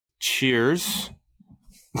Cheers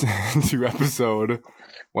to episode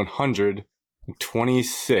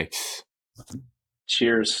 126.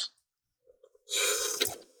 Cheers.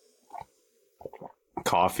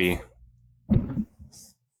 Coffee.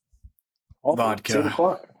 Vodka. 2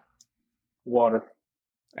 o'clock. Water.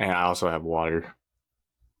 And I also have water.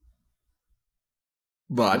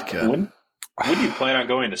 Vodka. When do you plan on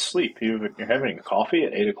going to sleep? You're having coffee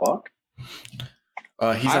at 8 o'clock?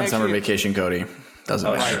 He's on summer vacation, Cody.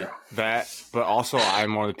 Doesn't matter. That, but also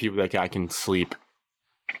I'm one of the people that I can sleep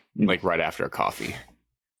like right after a coffee.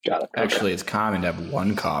 Got it. Actually, it's common to have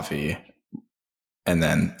one coffee and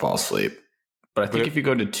then fall asleep. But I think if you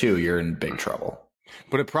go to 2, you're in big trouble.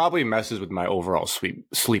 But it probably messes with my overall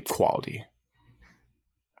sleep quality.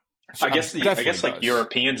 I guess like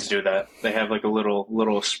Europeans do that. They have like a little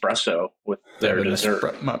espresso with their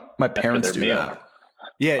dessert. My parents do meal. that.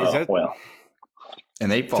 Yeah, is that well?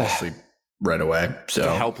 And they fall asleep right away. So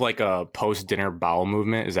to help like a post-dinner bowel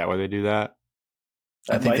movement? Is that why they do that?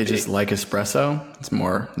 I think they just like espresso. It's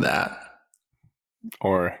more that.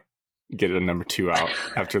 Or get a number 2 out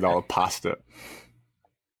after all the pasta.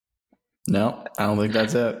 No, I don't think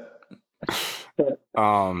that's it.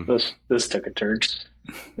 This took a turn.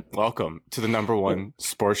 Welcome to the number 1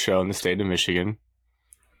 sports show in the state of Michigan.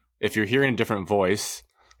 If you're hearing a different voice,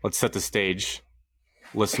 let's set the stage.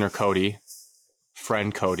 Listener Cody,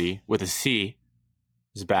 friend Cody with a C,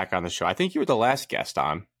 is back on the show. I think you were the last guest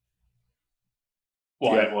on.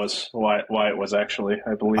 Wyatt was actually,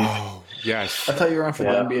 I believe. Oh, yes. I thought you were on for the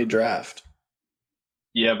NBA draft.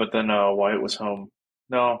 Yeah, but then Wyatt was home.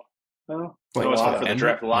 No. It was for the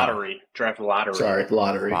draft lottery. Draft lottery. Sorry,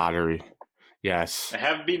 Lottery. Yes. I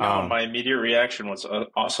haven't been known. My immediate reaction was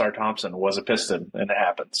Oscar Thompson was a Piston, and it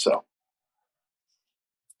happened. So,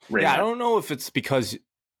 I don't know if it's because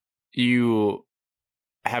you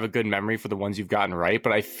have a good memory for the ones you've gotten right,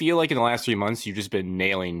 but I feel like in the last 3 months you've just been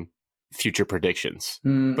nailing future predictions.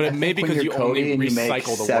 But it may be because you only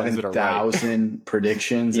recycle the ones that are right. 7,000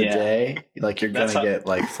 predictions a day. Like you're gonna get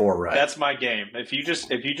like 4 right. That's my game. If you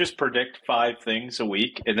just predict 5 things a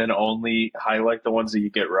week and then only highlight the ones that you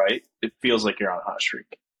get right, it feels like you're on a hot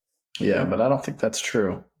streak. Yeah, but I don't think that's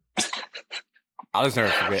true. I'll just never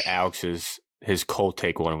forget his cold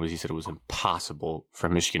take one was he said it was impossible for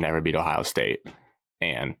Michigan to ever beat Ohio State,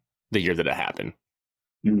 and the year that it happened.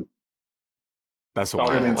 That's the one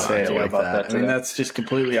I didn't say it like that. I mean, today. that's just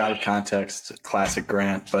completely out of context. Classic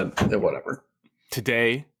Grant, but whatever.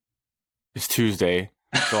 Today is Tuesday,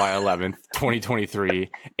 July 11th,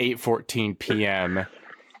 2023, 8:14 p.m.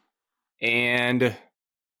 And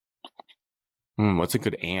what's a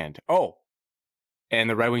good and? Oh, and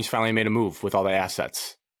the Red Wings finally made a move with all the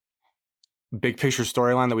assets. Big picture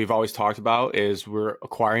storyline that we've always talked about is we're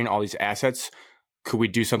acquiring all these assets. Could we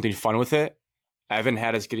do something fun with it? Evan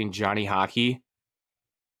had us getting Johnny Hockey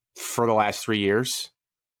for the last 3 years.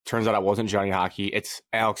 Turns out it wasn't Johnny Hockey. It's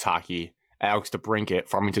Alex Hockey. Alex DeBrincat,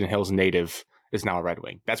 Farmington Hills native, is now a Red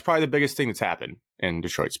Wing. That's probably the biggest thing that's happened in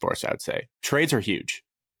Detroit sports, I would say. Trades are huge.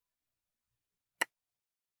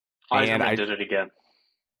 I did it again.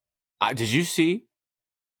 Did you see?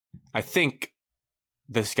 I think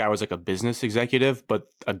this guy was like a business executive, but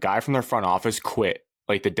a guy from their front office quit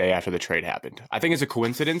like the day after the trade happened. I think it's a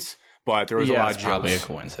coincidence, but there was a lot of jokes. Probably a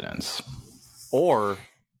coincidence. Or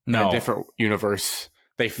in a different universe,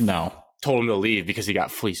 they told him to leave because he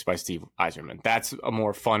got fleeced by Steve Yzerman. That's a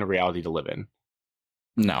more fun reality to live in.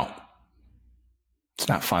 No. It's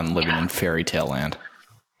not fun living in fairy tale land.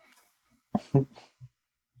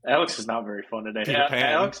 Alex is not very fun today. Peter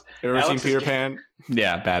Pan. Alex, you ever seen Peter Pan?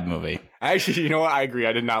 Yeah, bad movie. Actually, you know what? I agree.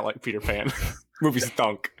 I did not like Peter Pan. Movie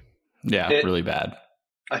stunk. Yeah, really bad.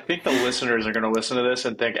 I think the listeners are going to listen to this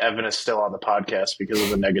and think Evan is still on the podcast because of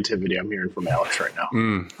the negativity I'm hearing from Alex right now.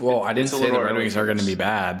 Well, I didn't say the Red Wings are going to be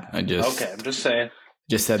bad. I'm just saying.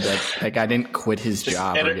 Just said that like I didn't quit his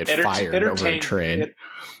job or get fired over a trade.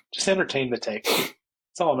 Just entertain the take.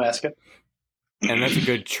 That's all I'm asking. And that's a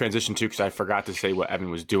good transition too, because I forgot to say what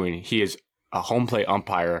Evan was doing. He is a home plate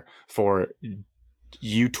umpire for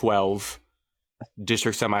U12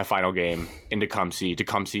 district semifinal game in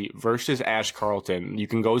Tecumseh versus Ash Carlton. You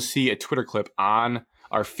can go see a Twitter clip on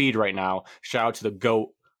our feed right now. Shout out to the GOAT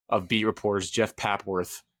of beat reporters, Jeff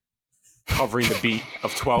Papworth, covering the beat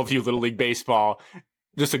of 12U Little League Baseball.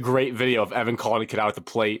 Just a great video of Evan calling a kid out at the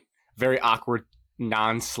plate. Very awkward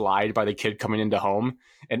non-slide by the kid coming into home.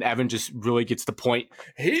 And Evan just really gets the point.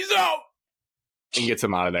 He's out! And gets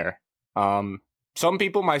him out of there. Some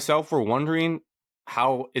people, myself, were wondering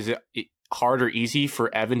how is it hard or easy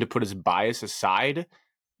for Evan to put his bias aside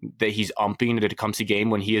that he's umping at a Tecumseh game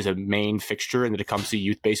when he is a main fixture in the Tecumseh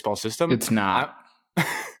youth baseball system. It's not.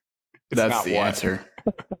 That's not the what. answer.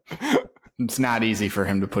 It's not easy for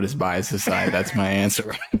him to put his bias aside. That's my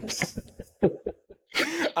answer.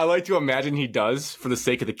 I like to imagine he does for the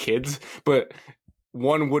sake of the kids, but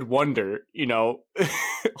one would wonder,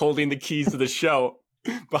 holding the keys to the show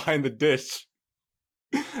behind the dish.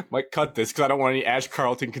 Might cut this because I don't want any Ash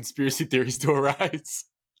Carlton conspiracy theories to arise.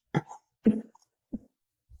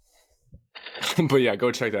 But yeah,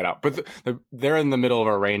 go check that out. But they're in the middle of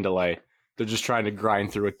a rain delay. They're just trying to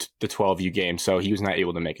grind through the 12U game, so he was not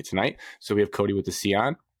able to make it tonight. So we have Cody with the C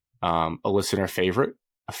on, a listener favorite,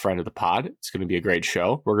 a friend of the pod. It's going to be a great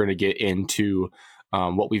show. We're going to get into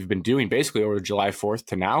what we've been doing basically over July 4th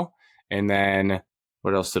to now. And then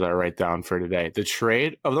what else did I write down for today? The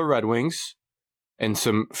trade of the Red Wings and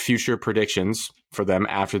some future predictions for them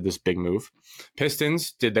after this big move.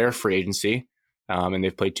 Pistons did their free agency, and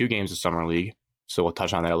they've played 2 games of Summer League. So we'll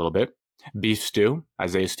touch on that a little bit. Beef Stew,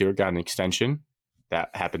 Isaiah Stewart got an extension. That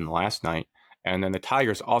happened last night. And then the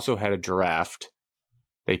Tigers also had a draft.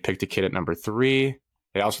 They picked a kid at number 3.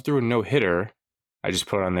 They also threw a no-hitter. I just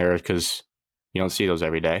put it on there because you don't see those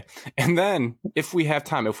every day. And then, if we have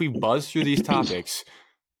time, if we buzz through these topics,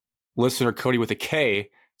 listener Cody with a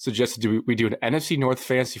K suggested we do an NFC North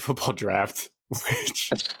fantasy football draft,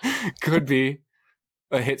 which could be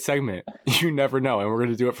a hit segment. You never know. And we're going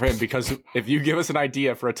to do it for him because if you give us an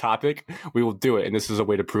idea for a topic, we will do it. And this is a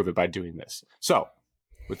way to prove it by doing this. So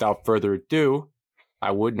without further ado,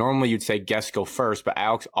 you'd say guests go first, but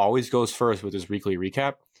Alex always goes first with his weekly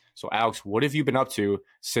recap. So Alex, what have you been up to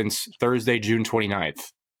since Thursday, June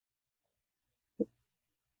 29th?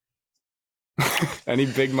 Any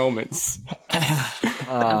big moments?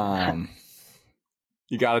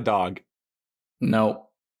 You got a dog?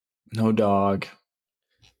 Nope. No dog.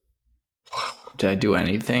 Did I do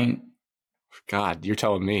anything? God, you're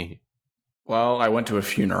telling me. Well, I went to a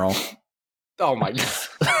funeral. Oh my God.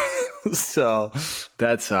 So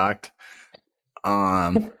that sucked.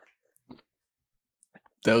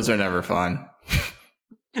 Those are never fun.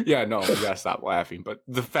 Yeah, no, you gotta stop laughing. But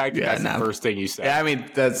the fact that that's the first thing you said. Yeah, I mean,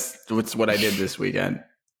 that's what I did this weekend.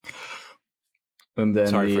 And then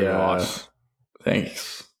Sorry for your loss.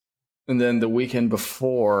 Thanks. And then the weekend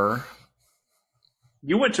before,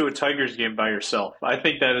 You went to a Tigers game by yourself. I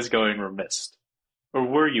think that is going remiss. Or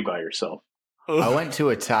were you by yourself? I went to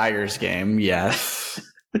a Tigers game, yes.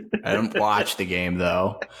 I didn't watch the game,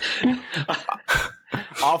 though.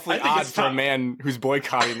 Awfully odd for a man who's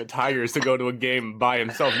boycotting the Tigers to go to a game by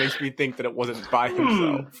himself. Makes me think that it wasn't by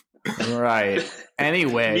himself. Right.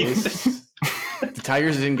 Anyways, the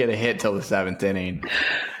Tigers didn't get a hit till the 7th inning.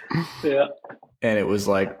 Yeah. And it was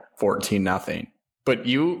like 14-0. But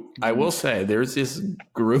I will say, there's this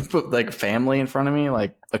group of like family in front of me,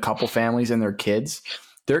 like a couple families and their kids.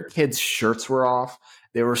 Their kids' shirts were off.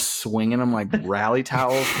 They were swinging them like rally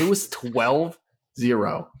towels. It was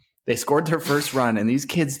 12-0. They scored their first run, and these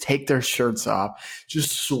kids take their shirts off,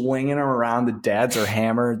 just swinging them around. The dads are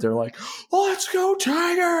hammered. They're like, let's go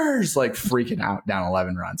Tigers, like freaking out down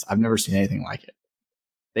 11 runs. I've never seen anything like it.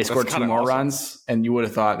 They scored 2 more runs, and you would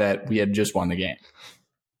have thought that we had just won the game.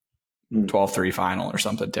 12-3 final or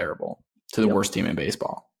something terrible to the worst team in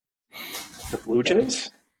baseball. The Blue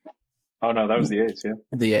Jays? Oh, no, that was the A's, yeah.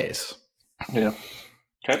 The A's. Yeah.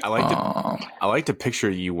 Okay. I like to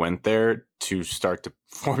picture you went there to start to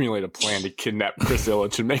formulate a plan to kidnap Chris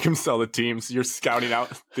Illich and make him sell the team. So you're scouting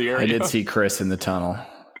out the area. I did see Chris in the tunnel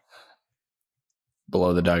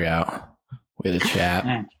below the dugout. We had a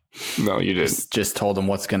chat. No, you didn't. Just told him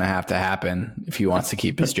what's going to have to happen if he wants to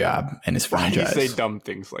keep his job and his franchise. Why do you say dumb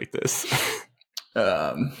things like this?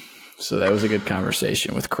 So that was a good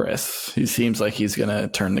conversation with Chris. He seems like he's going to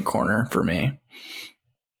turn the corner for me.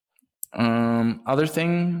 Other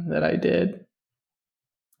thing that I did,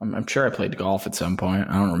 I'm sure I played golf at some point.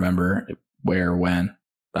 I don't remember where or when,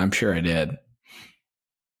 but I'm sure I did.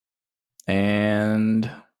 And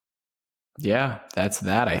yeah, that's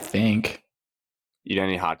that, I think. Eat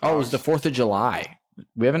any hot dogs? Oh, it was the 4th of July.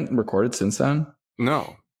 We haven't recorded since then?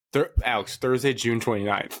 No. Alex, Thursday, June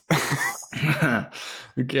 29th.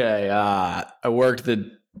 Okay. I worked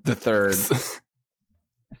the 3rd.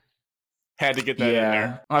 Had to get that in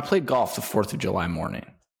there. I played golf the 4th of July morning.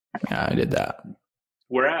 Yeah, I did that.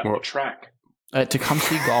 We're at what track? At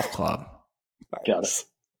Tecumseh Golf Club. Got it.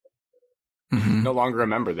 Mm-hmm. No longer a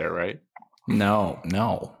member there, right? No.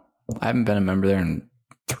 I haven't been a member there in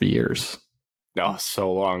 3 years. No,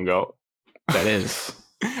 so long ago. That is.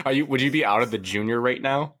 Would you be out of the junior right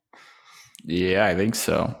now? Yeah, I think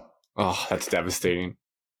so. Oh, that's devastating.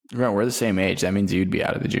 We're the same age. That means you'd be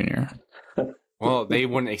out of the junior. Well, they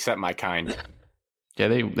wouldn't accept my kind. Yeah,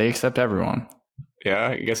 they accept everyone. Yeah,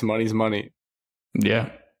 I guess money's money. Yeah.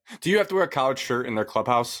 Do you have to wear a collared shirt in their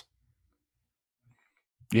clubhouse?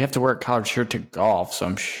 You have to wear a collared shirt to golf, so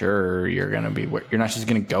I'm sure you're not just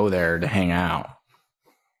gonna go there to hang out.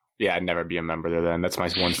 Yeah, I'd never be a member there then. That's my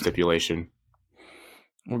one stipulation.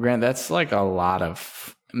 Well, Grant, that's like a lot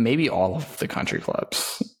of, maybe all of the country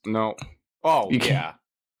clubs. No. Oh, yeah.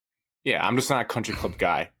 Yeah, I'm just not a country club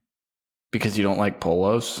guy. Because you don't like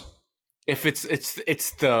polos? If it's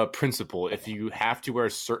the principle. If you have to wear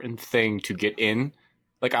a certain thing to get in,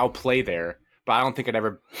 like I'll play there, but I don't think I'd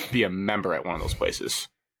ever be a member at one of those places.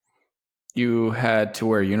 You had to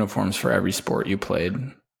wear uniforms for every sport you played.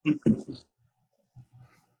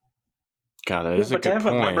 God, that is a good point. But to have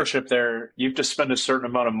a membership there, you have to spend a certain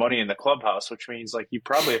amount of money in the clubhouse, which means like you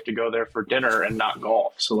probably have to go there for dinner and not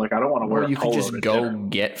golf. So like I don't want to wear. Or you could just go dinner.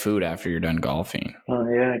 Get food after you're done golfing. Oh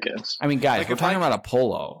yeah, I guess. I mean, guys, like we're talking about a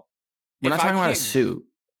polo. We're not talking about a suit.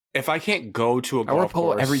 If I can't go to a golf I wear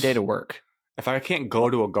polo course every day to work. If I can't go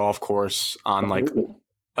to a golf course on like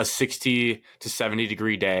a 60 to 70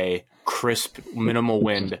 degree day, crisp, minimal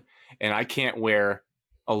wind, and I can't wear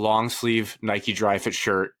a long sleeve Nike dry fit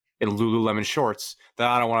shirt and Lululemon shorts, then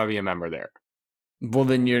I don't want to be a member there. Well,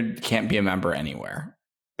 then you can't be a member anywhere.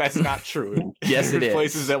 That's not true. Yes, it is.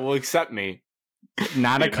 Places that will accept me.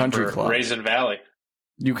 Not a country club. Raisin Valley.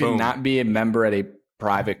 You cannot be a member at a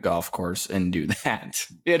private golf course and do that.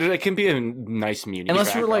 Yeah, it can be a nice meeting.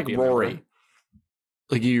 Unless you're like Rory.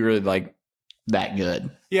 Like you really like that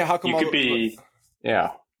good. Yeah, how come you could be?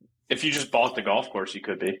 Yeah, if you just bought the golf course, you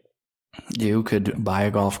could be. You could buy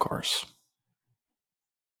a golf course,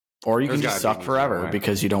 or you can just suck forever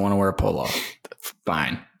because you don't want to wear a polo. That's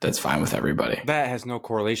fine. That's fine with everybody. That has no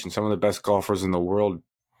correlation. Some of the best golfers in the world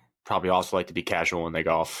probably also like to be casual when they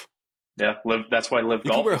golf. Yeah, that's why Live Golf.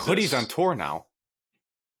 You can wear hoodies on tour now.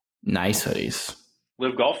 Nice hoodies.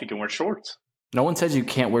 Live Golf, you can wear shorts. No one says you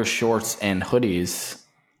can't wear shorts and hoodies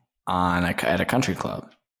at a country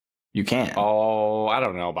club. You can. Oh, I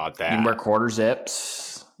don't know about that. You can wear quarter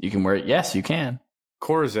zips. You can wear, yes, you can.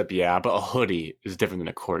 Quarter zip, yeah, but a hoodie is different than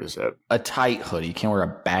a quarter zip. A tight hoodie. You can't wear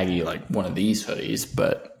a baggy like one of these hoodies,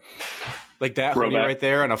 but like that hoodie right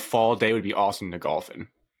there on a fall day would be awesome to golf in.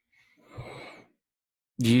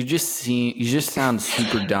 You just sound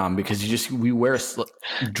super dumb because we wear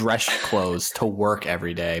dress clothes to work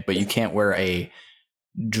every day, but you can't wear a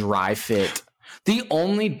dry fit. The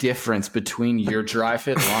only difference between your dry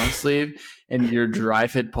fit long sleeve and your dry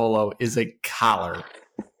fit polo is a collar.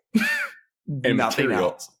 And nothing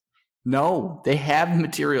material. Else. No, they have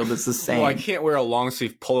material that's the same. Well, I can't wear a long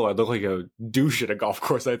sleeve polo. I'd look like a douche at a golf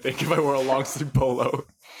course, I think, if I wore a long sleeve polo.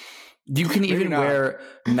 You can even wear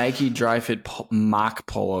Nike dry fit mock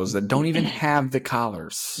polos that don't even have the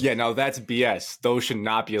collars. Yeah, no, that's BS. Those should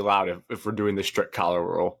not be allowed if we're doing the strict collar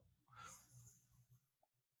rule.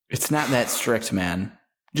 It's not that strict, man.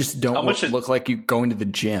 Just don't look like you're going to the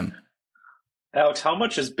gym. Alex, how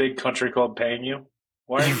much is Big Country Club paying you?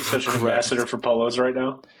 Why are you such an ambassador for polos right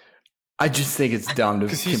now? I just think it's dumb to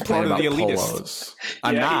complain about polos.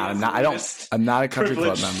 I'm not a country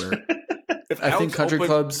club member. I think country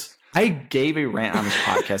clubs. I gave a rant on this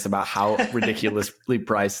podcast about how ridiculously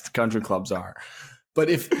priced country clubs are. But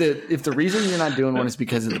if the reason you're not doing one is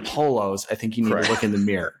because of the polos, I think you need to look in the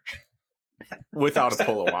mirror. Without a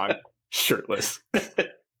polo on, shirtless.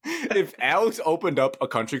 If Alex opened up a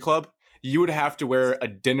country club, you would have to wear a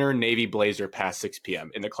dinner navy blazer past 6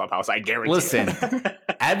 p.m. in the clubhouse. I guarantee. Listen,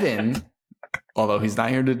 Evan, although he's not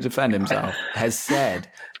here to defend himself, has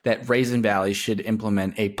said that Raisin Valley should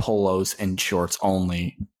implement a polos and shorts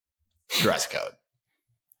only dress code.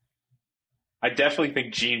 I definitely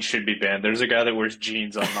think jeans should be banned. There's a guy that wears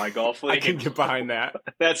jeans on my golf league. I can get behind that.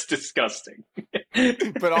 That's disgusting.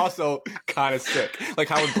 But also kind of sick. Like,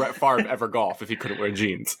 how would Brett Favre ever golf if he couldn't wear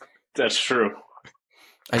jeans? That's true.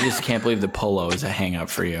 I just can't believe the polo is a hang up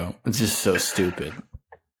for you. It's just so stupid.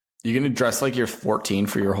 You're going to dress like you're 14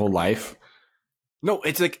 for your whole life? No,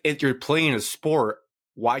 it's like if you're playing a sport.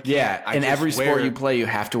 Why can't in every sport you play, you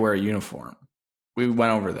have to wear a uniform. We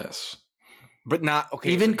went over this. But not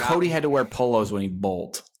okay. Even Cody had to wear polos when he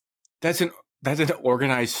bowled. That's an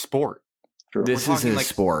organized sport. Sure. This is a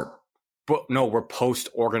sport. But no, we're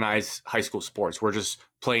post-organized high school sports. We're just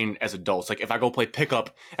playing as adults. Like if I go play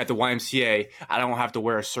pickup at the YMCA, I don't have to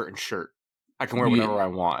wear a certain shirt. I can wear whatever I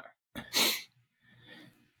want.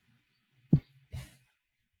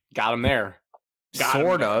 Got him there.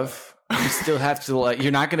 Sort of. You still have to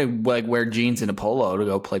you're not going to wear jeans and a polo to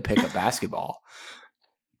go play pickup basketball.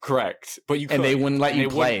 Correct, but you could. And they wouldn't let you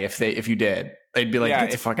play if you did. They'd be like, "Get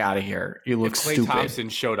the fuck out of here! You look stupid." If Klay Thompson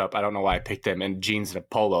showed up, I don't know why I picked him in jeans and a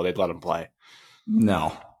polo. They'd let him play.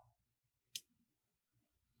 No,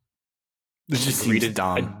 This just agree seems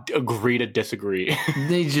dumb. Agree to disagree.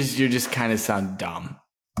 You just kind of sound dumb.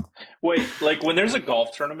 Wait, like when there's a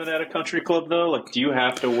golf tournament at a country club, though, like do you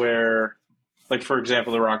have to wear, like for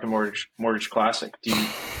example, the Rocket Mortgage Classic? Do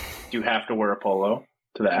you have to wear a polo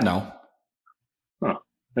to that? No. Oh,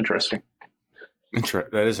 interesting.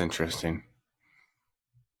 That is interesting.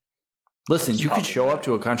 Listen, you could show up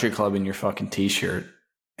to a country club in your fucking t-shirt,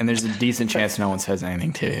 and there's a decent chance no one says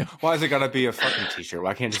anything to you. Why is it gotta be a fucking t-shirt?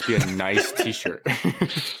 Why can't it just be a nice t-shirt?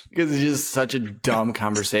 Because it's just such a dumb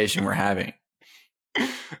conversation we're having.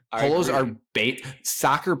 Polos are bait.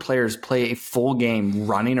 Soccer players play a full game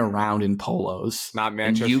running around in polos. Not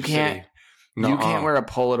Manchester You can't. City. You can't wear a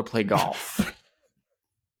polo to play golf.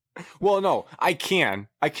 Well, no, I can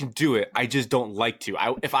do it. I just don't like to.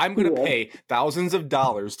 If I'm going to pay thousands of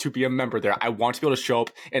dollars to be a member there, I want to be able to show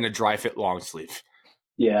up in a dry fit long sleeve.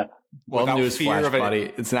 Yeah. Well, newsflash,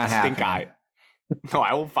 buddy, it's not happening. No,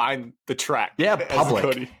 I will find the track. Yeah,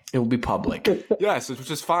 public. It will be public. Yes,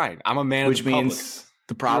 which is fine. I'm a man which of the means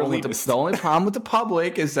public. The only problem with the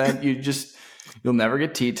public is that you'll never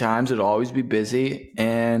get tee times. It'll always be busy,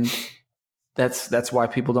 and that's why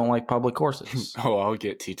people don't like public courses. Oh, I'll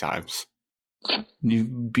get tee times. You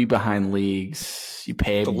be behind leagues. You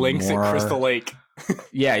pay the links more. at Crystal Lake.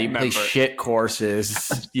 Yeah, you play shit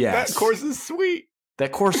courses. Yes. That course is sweet.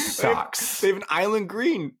 That course sucks. They have an island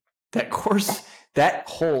green. That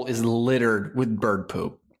hole is littered with bird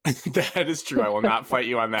poop. That is true. I will not fight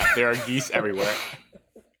you on that. There are geese everywhere.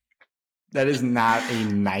 That is not a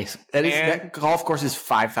nice. That golf course is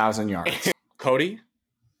 5,000 yards. Cody,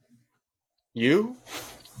 you?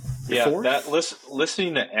 Yeah,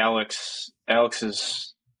 listening to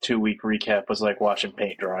Alex's 2-week recap was like watching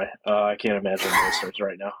paint dry. I can't imagine the listeners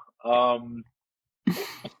right now.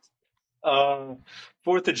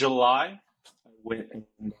 4th of July, I went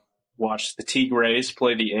and watched the Tigres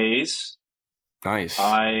play the A's. Nice.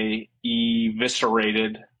 I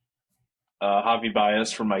eviscerated Javi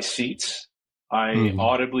Baez from my seats. I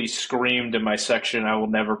audibly screamed in my section, "I will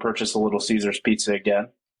never purchase a Little Caesars pizza again."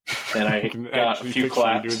 And I got a few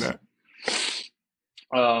claps. Yeah,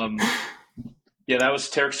 that was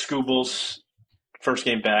Tarek Skubal's first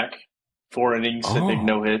game back. 4 innings, I think,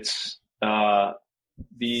 no hits.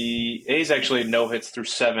 The A's actually had no hits through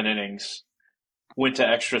 7 innings. Went to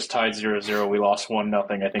extras, tied 0-0. We lost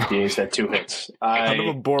 1-0. I think the A's had 2 hits. Kind of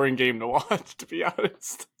a boring game to watch, to be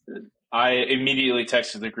honest. I immediately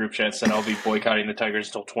texted the group chat, said I'll be boycotting the Tigers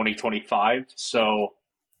until 2025. So,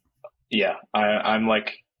 yeah, I'm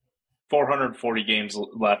like 440 games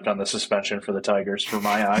left on the suspension for the Tigers, for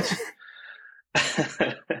my eyes.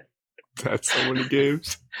 That's so many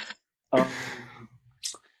games.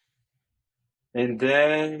 And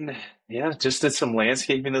then, yeah, just did some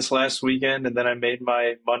landscaping this last weekend, and then I made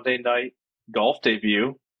my Monday night golf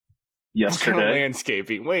debut yesterday. What kind of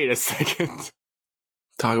landscaping? Wait a second.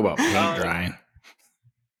 Talk about paint drying.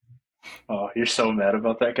 Oh, you're so mad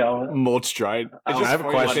about that comment? Mulch dried. I have a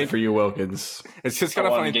question for you, Wilkins. It's just kind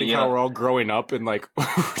of funny to think how we're all growing up and like,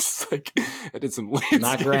 just like I did some landscaping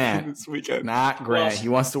Not Grant this weekend. Not Grant. He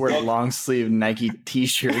wants to wear long sleeve Nike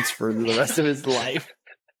t-shirts for the rest of his life.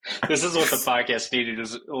 This is what the podcast needed,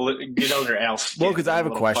 is get under Al's. Well, because I have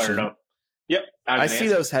a question. Yep. I see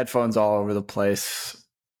those headphones all over the place.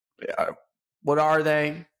 What are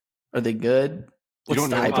they? Are they good? You don't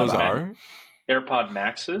know what those are? AirPod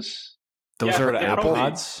Maxes. Those are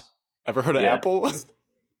AirPods? Ever heard of Apple?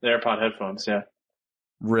 The AirPod headphones, yeah.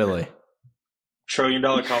 Really? $1 trillion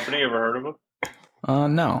company, ever heard of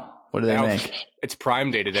them? No. What do they make? It's Prime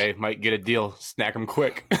Day today. Might get a deal. Snack them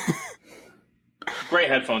quick. Great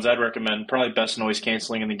headphones, I'd recommend. Probably best noise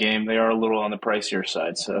canceling in the game. They are a little on the pricier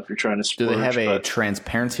side, so if you're trying to splurge. Do they have a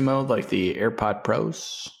transparency mode like the AirPod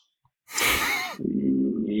Pros?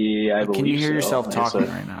 Yeah, I believe so. Can you hear yourself talking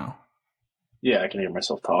right now? Yeah, I can hear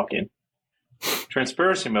myself talking.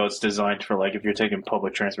 Transparency mode's designed for like if you're taking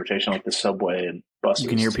public transportation like the subway and buses. You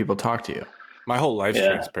can hear people talk to you. My whole life's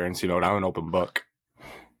transparency mode. I'm an open book.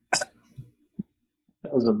 That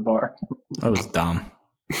was a bar. That was dumb.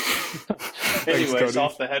 Anyways,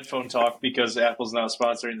 off the headphone talk because Apple's now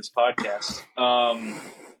sponsoring this podcast.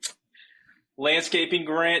 Landscaping,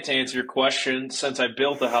 Grant, to answer your question, since I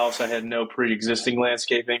built the house, I had no pre-existing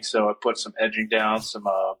landscaping, so I put some edging down, some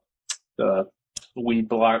weed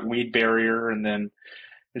barrier, and then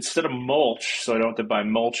instead of mulch, so I don't have to buy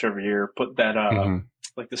mulch every year, put that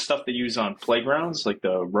like the stuff they use on playgrounds, like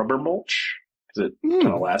the rubber mulch, because it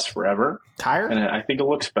kind of lasts forever. Tire? And I think it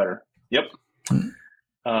looks better. Yep.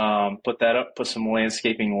 Put that up, put some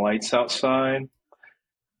landscaping lights outside.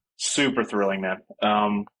 Super thrilling, man.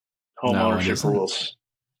 Home ownership rules.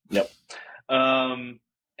 Yep. And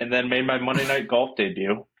and then made my Monday night golf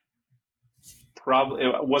debut. Probably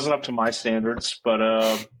it wasn't up to my standards, but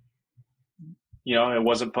it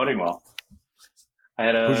wasn't putting well. I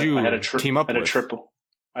had Who'd you a team up with? triple.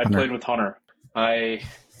 I Hunter. played with Hunter. I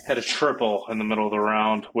had a triple in the middle of the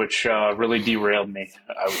round, which really derailed me,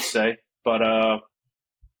 I would say. But I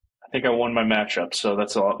think I won my matchup, so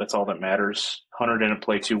that's all that matters. Hunter didn't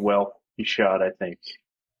play too well. He shot, I think,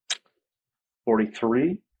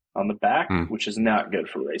 43 on the back, which is not good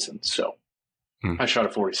for racing. So I shot a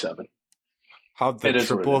 47. How the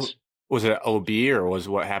triple was it OB or was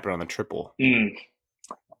what happened on the triple?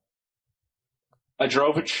 I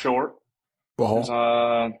drove it short. It was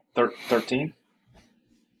 13.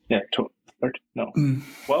 Yeah, 13. No,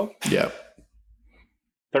 12. Yep.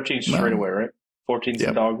 13 straight away, right? 14 is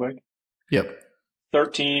the dog leg. Yep.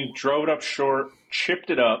 13, drove it up short, chipped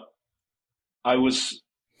it up. I was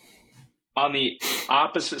on the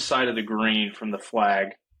opposite side of the green from the flag.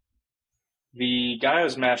 The guy I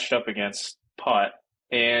was matched up against putt,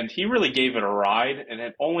 and he really gave it a ride, and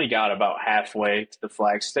it only got about halfway to the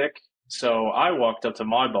flag stick. So I walked up to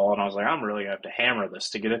my ball, and I was like, I'm really going to have to hammer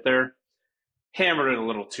this to get it there. Hammered it a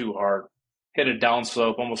little too hard. Hit a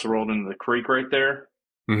downslope, almost rolled into the creek right there.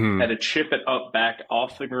 Had to chip it up back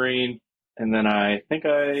off the green, and then I think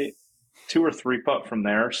I 2 or 3 putt from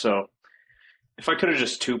there. So if I could have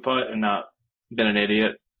just 2 putt and not been an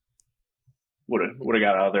idiot, would have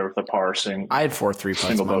got out of there with a par sing. I had 4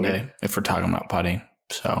 3-putts Monday, if we're talking about putting.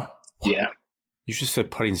 So yeah, you just said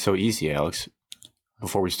putting's so easy, Alex.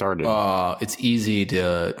 Before we started, it's easy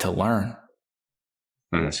to learn.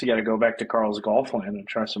 I guess you got to go back to Carl's Golf Land and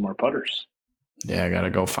try some more putters. Yeah, I got to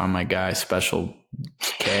go find my guy, Special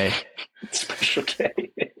K. Special K.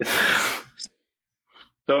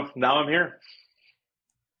 So now I'm here.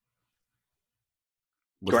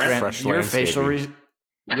 Grant, Your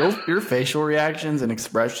facial reactions and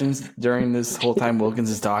expressions during this whole time Wilkins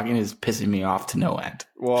is talking is pissing me off to no end.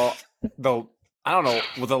 Well, I don't know.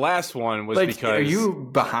 Well, the last one was because are you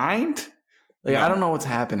behind? No. I don't know what's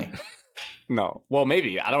happening. No. Well,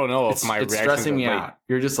 maybe. I don't know if my it's reaction stressing me out.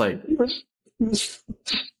 You're just like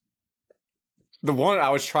the one I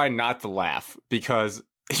was trying not to laugh because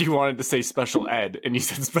you wanted to say Special Ed and you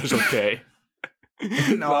said Special K.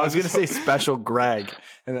 No, I was going to say Special Greg,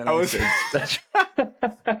 and then it just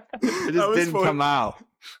didn't come out.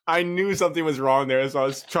 I knew something was wrong there, so I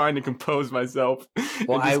was trying to compose myself.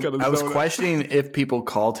 Well, I was questioning if people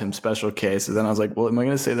called him Special K, so then I was like, well, am I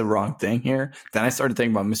going to say the wrong thing here? Then I started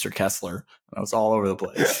thinking about Mr. Kessler, and I was all over the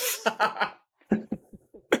place.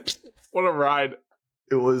 What a ride.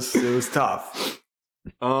 It was tough.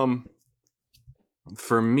 For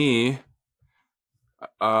me,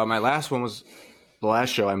 my last one was the last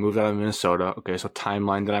show. I moved out of Minnesota. Okay, so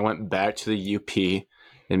timeline. Then I went back to the UP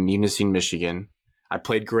in Munising, Michigan. I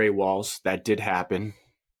played Gray Walls. That did happen.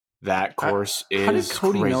 That course is How did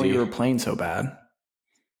Cody crazy. know you were playing so bad?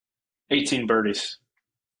 18 birdies.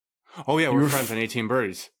 Oh yeah, we're friends on 18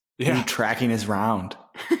 birdies. Yeah, you tracking his round.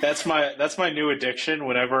 That's my new addiction.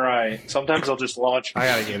 Whenever sometimes I'll just launch I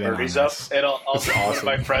gotta get birdies up, and I'll see one of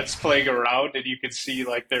my friends playing around, and you can see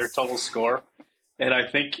like their total score. And I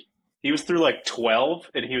think he was through like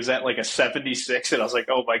 12, and he was at like a 76, and I was like,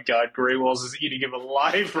 oh my god, Gray Walls is eating him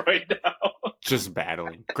alive right now. Just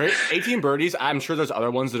battling. Great, 18 birdies. I'm sure there's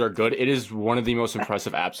other ones that are good. It is one of the most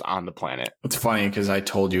impressive apps on the planet. It's funny because I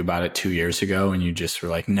told you about it 2 years ago, and you just were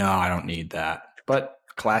like, no, I don't need that. But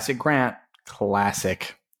classic Grant.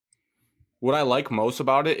 Classic. What I like most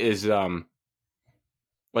about it is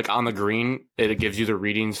like on the green, it gives you the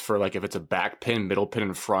readings for like if it's a back pin, middle pin,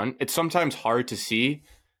 and front. It's sometimes hard to see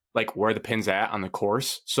like where the pin's at on the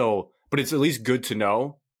course. So, but it's at least good to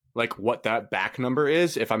know like what that back number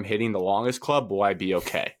is. If I'm hitting the longest club, will I be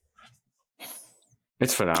okay?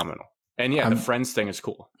 It's phenomenal. And yeah, the friends thing is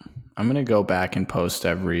cool. I'm going to go back and post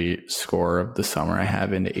every score of the summer I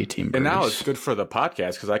have into 18 birdies. And now it's good for the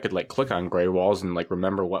podcast because I could like click on Gray Walls and like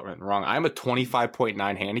remember what went wrong. I'm a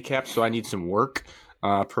 25.9 handicap, so I need some work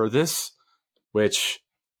per this, which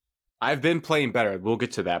I've been playing better. We'll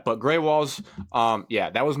get to that. But Gray Walls, yeah,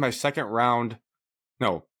 that was my second round.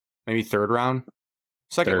 No, maybe third round.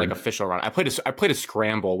 Second, like official round. I played a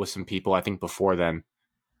scramble with some people, I think, before then.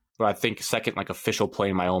 But I think second, like official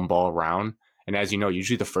playing my own ball round. And as you know,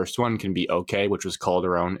 usually the first one can be okay, which was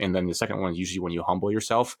Calderon. And then the second one is usually when you humble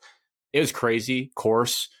yourself. It was crazy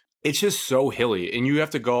course. It's just so hilly. And you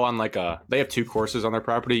have to go on like they have 2 courses on their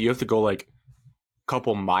property. You have to go like a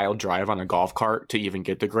couple mile drive on a golf cart to even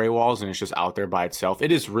get the Gray Walls. And it's just out there by itself.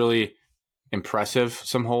 It is really impressive.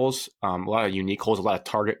 Some holes, a lot of unique holes, a lot of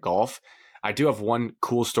target golf. I do have one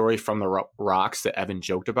cool story from the rocks that Evan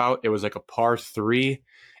joked about. It was like a par 3.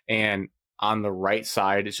 And on the right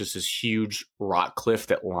side, it's just this huge rock cliff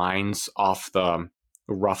that lines off the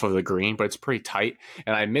rough of the green, but it's pretty tight.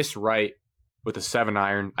 And I missed right with a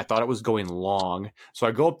 7-iron. I thought it was going long. So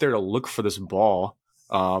I go up there to look for this ball,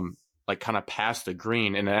 like kind of past the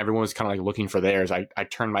green. And then everyone was kind of like looking for theirs. I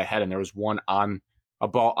turned my head and there was a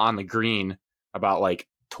ball on the green about like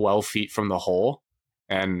 12 feet from the hole.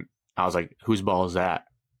 And I was like, whose ball is that?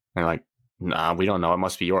 And they're like, nah, we don't know. It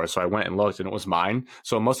must be yours. So I went and looked and it was mine.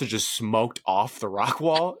 So it must have just smoked off the rock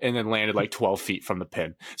wall and then landed like 12 feet from the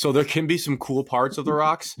pin. So there can be some cool parts of the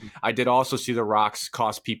rocks. I did also see the rocks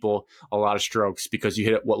cost people a lot of strokes because you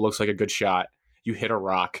hit what looks like a good shot. You hit a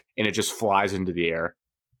rock and it just flies into the air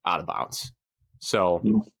out of bounds.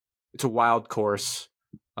 So it's a wild course.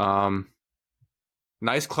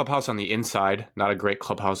 Nice clubhouse on the inside. Not a great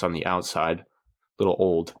clubhouse on the outside. A little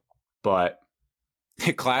old. But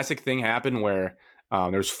a classic thing happened where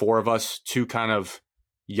there's 4 of us, 2 kind of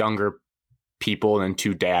younger people, and then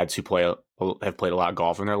 2 dads who have played a lot of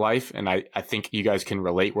golf in their life. And I think you guys can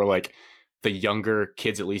relate. We're like the younger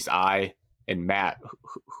kids, at least I and Matt,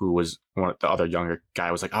 who was the other younger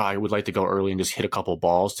guy, was like, I would like to go early and just hit a couple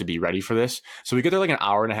balls to be ready for this. So we get there like an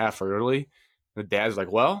hour and a half early. The dad's like,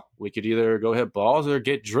 well, we could either go hit balls or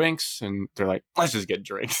get drinks. And they're like, let's just get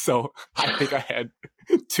drinks. So I think I had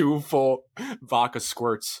 2 full vodka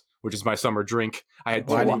squirts, which is my summer drink. I had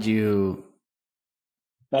Why did you?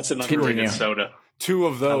 That's an underrated soda. 2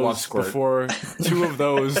 of those before 2 of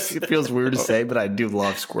those. It feels weird to say, but I do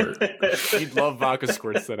love squirt. You'd love vodka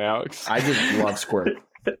squirts then, Alex. I just love squirt.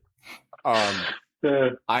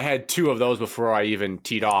 I had 2 of those before I even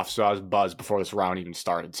teed off, so I was buzzed before this round even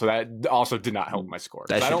started. So that also did not help my score.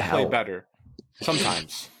 I don't play better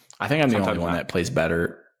sometimes. I think I'm the only one that plays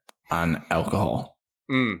better on alcohol.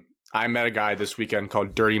 I met a guy this weekend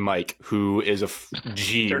called Dirty Mike, who is a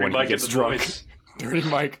G Dirty when Mike he gets drunk. Dirty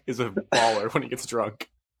Mike is a baller when he gets drunk.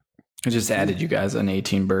 I just added you guys on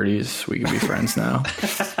 18 birdies. We can be friends now.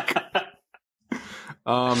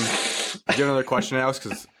 Do you have another question, Alex?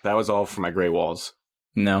 Because that was all for my gray walls.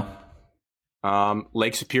 No.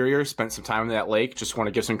 Lake Superior, spent some time in that lake. Just want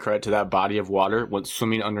to give some credit to that body of water. Went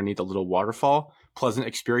swimming underneath a little waterfall. Pleasant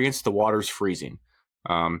experience. The water's freezing.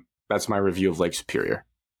 That's my review of Lake Superior.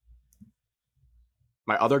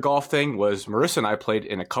 My other golf thing was Marissa and I played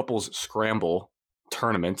in a couples scramble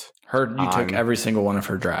tournament. You took every single one of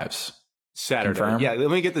her drives. Saturday. Confirm? Yeah, let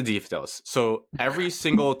me get the details. So every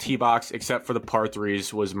single tee box except for the par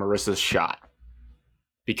 3s was Marissa's shot.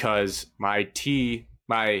 Because my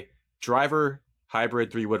driver,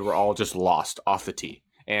 hybrid, 3-wood were all just lost off the tee.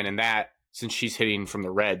 And in that, since she's hitting from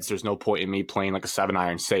the reds, there's no point in me playing like a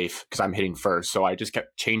 7-iron safe because I'm hitting first. So I just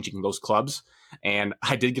kept changing those clubs. And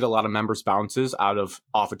I did get a lot of members bounces off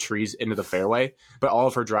of trees into the fairway. But all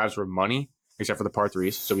of her drives were money except for the par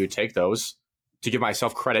 3s. So we would take those. To give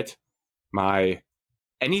myself credit, my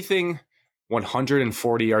anything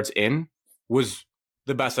 140 yards in was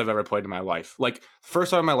the best I've ever played in my life. Like,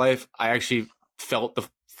 first time in my life, I actually felt the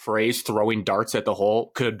phrase throwing darts at the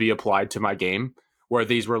hole could be applied to my game, where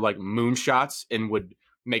these were like moonshots and would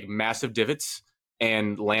make massive divots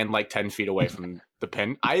and land like 10 feet away from the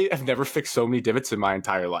pin. I have never fixed so many divots in my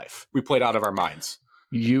entire life. We played out of our minds.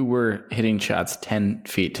 You were hitting shots 10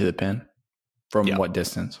 feet to the pin? From what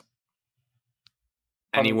distance?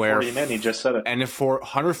 Anywhere. 140 in, he just said it. And for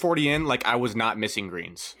 140 in, like, I was not missing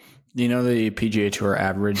greens. Do you know the PGA Tour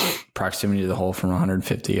average proximity to the hole from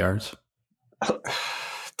 150 yards?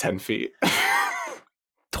 10 feet.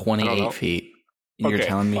 28 feet. You're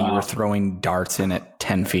telling me you were throwing darts in at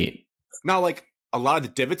 10 feet. Now, like, a lot of the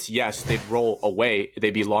divots, yes, they'd roll away.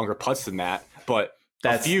 They'd be longer putts than that. But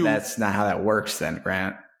that's not how that works then,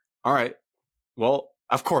 Grant. All right. Well,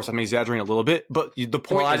 of course, I'm exaggerating a little bit. But the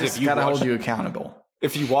point is, if you gotta hold you accountable.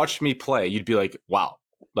 If you watched me play, you'd be like, wow.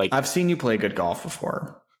 Like, I've seen you play good golf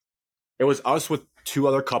before. It was us with 2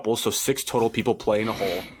 other couples, so 6 total people playing a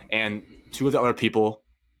hole. And 2 of the other people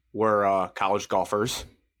were college golfers.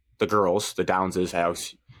 The girls, the Downses,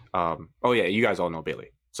 Alex. You guys all know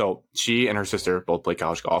Bailey. So she and her sister both play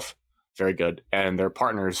college golf. Very good. And their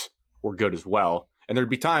partners were good as well. And there'd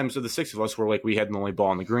be times of the 6 of us where like we had the only ball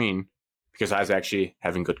on the green because I was actually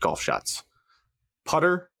having good golf shots.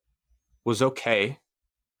 Putter was okay.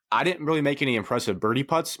 I didn't really make any impressive birdie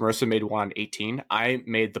putts. Marissa made one on 18. I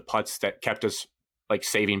made the putts that kept us like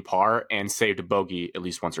saving par and saved a bogey at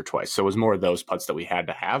least once or twice. So it was more of those putts that we had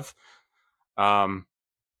to have. How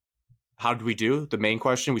did we do? The main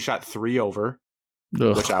question, we shot 3 over,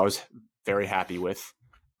 which I was very happy with.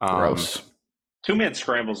 Gross. 2-man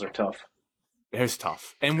scrambles are tough. It's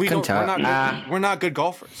tough, and we're not good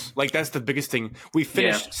golfers. Like that's the biggest thing. We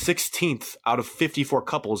finished 16th out of 54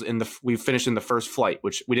 couples we finished in the first flight,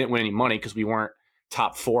 which we didn't win any money because we weren't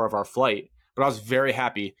top 4 of our flight. But I was very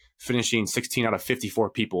happy finishing 16 out of 54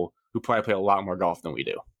 people who probably play a lot more golf than we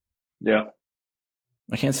do. Yeah,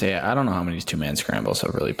 I can't say I don't know how many 2-man scrambles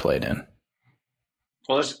I've really played in.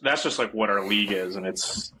 Well, that's just like what our league is, and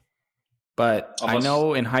it's. But I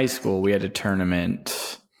know in high school we had a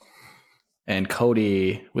tournament, and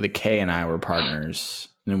Cody with a K and I were partners.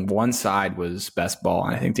 And one side was best ball,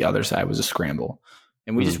 and I think the other side was a scramble,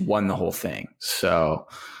 and we just won the whole thing. So,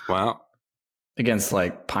 wow, against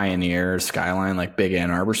like Pioneer, Skyline, like big Ann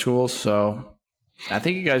Arbor schools. So, I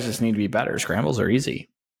think you guys just need to be better. Scrambles are easy.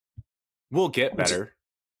 We'll get better.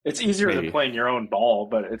 It's easier than playing your own ball,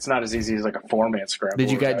 but it's not as easy as like a 4-man scramble. Did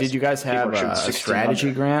you guys have a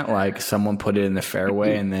strategy grant? Like someone put it in the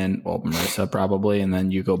fairway and then, Marissa probably, and then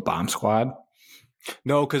you go bomb squad?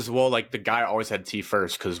 No, because, like the guy always had tee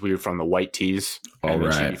first because we were from the white tees and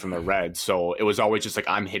then she'd be from the red. So it was always just like,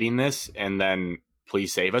 I'm hitting this and then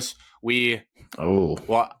please save us.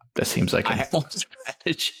 That seems like a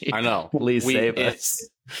strategy. I know. Please save us.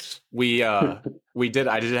 I did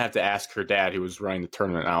have to ask her dad who was running the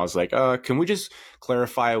tournament, and I was like, can we just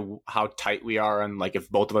clarify how tight we are and like if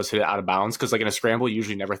both of us hit it out of bounds? Because like in a scramble you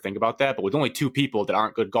usually never think about that, but with only 2 people that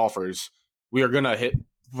aren't good golfers, we're gonna hit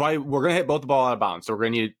both the ball out of bounds. So are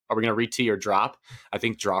we gonna re-tee or drop? I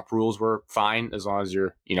think drop rules were fine as long as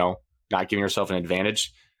you're not giving yourself an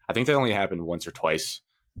advantage. I think that only happened once or twice,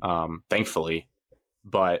 thankfully.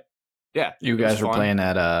 But yeah, you guys were playing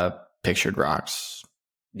at Pictured Rocks.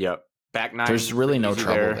 Yep. Back 9. There's really no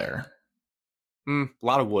trouble there. A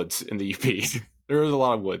lot of woods in the UP. There was a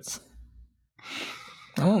lot of woods.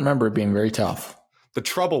 I don't remember it being very tough. The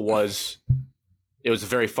trouble was it was a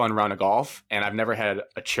very fun round of golf, and I've never had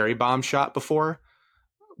a cherry bomb shot before,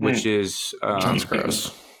 which is sounds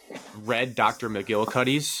gross. Red Dr.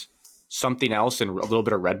 McGillicuddy's, something else, and a little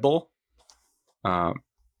bit of Red Bull.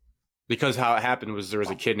 Because how it happened was there was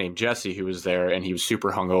a kid named Jesse who was there, and he was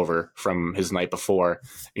super hungover from his night before.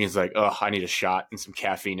 And he's like, I need a shot and some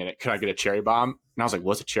caffeine in it. Can I get a cherry bomb? And I was like,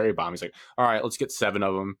 what's a cherry bomb? He's like, all right, let's get 7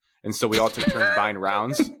 of them. And so we all took turns buying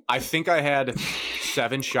rounds. I think I had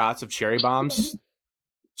 7 shots of cherry bombs.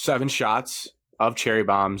 7 shots of cherry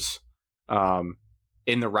bombs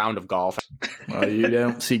in the round of golf. Well, you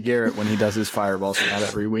don't see Garrett when he does his fireball shot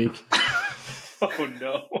every week. Oh,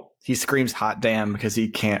 no. He screams hot damn because he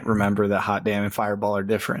can't remember that hot damn and fireball are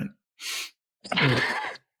different.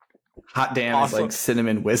 Hot damn is like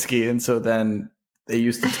cinnamon whiskey, and so then they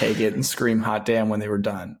used to take it and scream hot damn when they were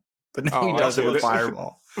done. But now he does it with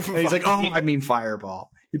fireball. And he's like, I mean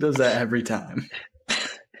fireball. He does that every time.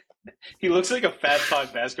 He looks like a fat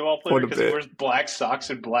five basketball player because he wears black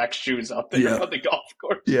socks and black shoes out there on the golf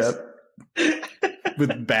course. Yeah.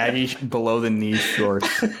 With baggy below the knee shorts.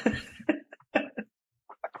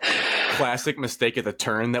 Classic mistake at the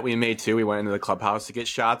turn that we made too. We went into the clubhouse to get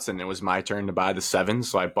shots, and it was my turn to buy the 7.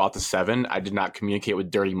 So I bought the 7. I did not communicate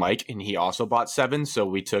with Dirty Mike, and he also bought 7. So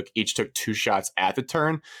we each took 2 shots at the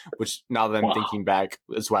turn, which now that I'm thinking back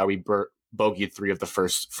is why we bogeyed 3 of the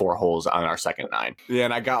first 4 holes on our second 9. Yeah,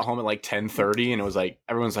 and I got home at like 10:30, and it was like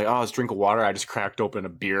everyone's like, let's drink water. I just cracked open a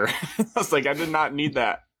beer. I was like, I did not need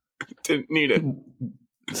that. Didn't need it.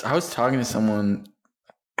 So I was talking to someone,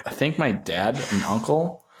 I think my dad and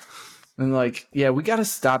uncle. And like, yeah, we got to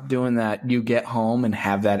stop doing that. You get home and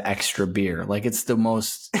have that extra beer. Like it's the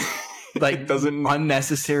most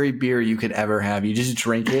unnecessary beer you could ever have. You just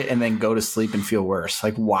drink it and then go to sleep and feel worse.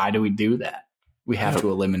 Like, why do we do that? We have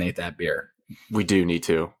to eliminate that beer. We do need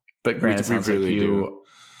to. But granted, we really you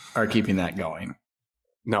are keeping that going.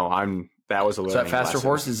 No, that was a little. So at Faster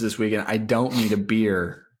Horses this weekend, I don't need a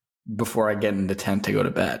beer before I get in the tent to go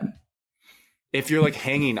to bed. If you're like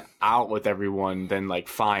hanging out with everyone, then like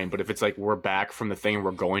fine. But if it's like we're back from the thing and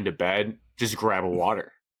we're going to bed, just grab a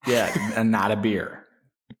water. Yeah, and not a beer.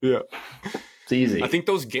 Yeah, it's easy. I think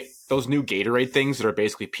those new Gatorade things that are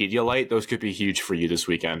basically Pedialyte, those could be huge for you this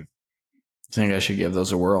weekend. I think I should give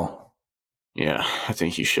those a whirl. Yeah, I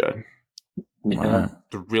think you should. Yeah.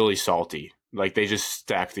 They're really salty. Like they just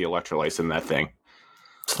stack the electrolytes in that thing.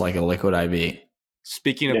 It's like a liquid IV.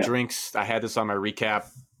 Speaking of drinks, I had this on my recap.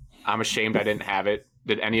 I'm ashamed I didn't have it.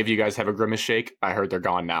 Did any of you guys have a Grimace shake? I heard they're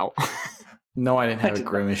gone now. No, I didn't have a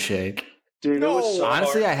Grimace shake. Dude, no. It was so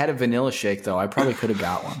honestly, hard. I had a vanilla shake, though. I probably could have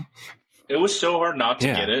got one. It was so hard not to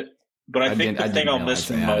get it. But I think the thing I'll miss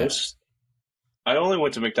most, I only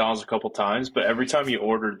went to McDonald's a couple times, but every time you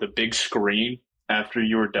ordered the big screen after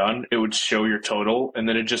you were done, it would show your total, and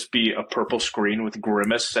then it'd just be a purple screen with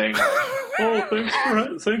Grimace saying,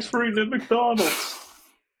 "Oh, thanks for eating at McDonald's."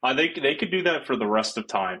 I think they could do that for the rest of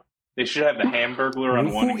time. They should have the Hamburglar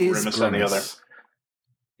on one and Grimace on the other.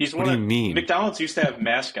 He's What do you mean? McDonald's used to have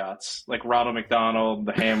mascots like Ronald McDonald,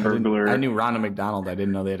 the Hamburglar. I knew Ronald McDonald. I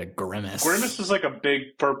didn't know they had a Grimace. Grimace is like a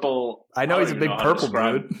big purple. I know he's a big purple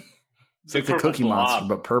dude. It's like the Cookie blob. Monster,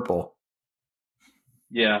 but purple.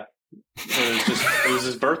 Yeah, it was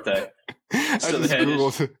his birthday. I So just they had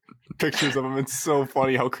googled pictures of him. It's so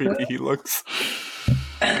funny how creepy he looks.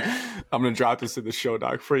 I'm gonna drop this in the show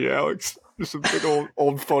doc for you, Alex. Just a big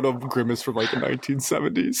old photo of Grimace from like the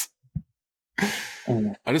 1970s.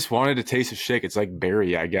 I just wanted to taste a shake. It's like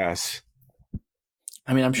berry, I guess.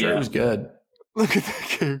 I mean, I'm sure it was good. Look at that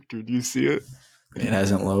character. Do you see it? It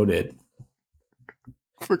hasn't loaded.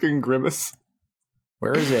 Freaking Grimace.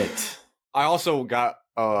 Where is it? I also got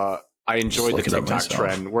I enjoyed the look it up TikTok myself.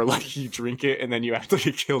 trend where like you drink it and then you act like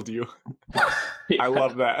it killed you. I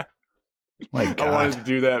love that. My I wanted God. to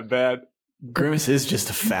do that bad. Grimace is just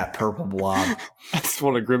a fat purple blob. I just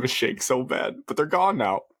want a Grimace shake so bad, but they're gone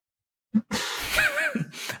now.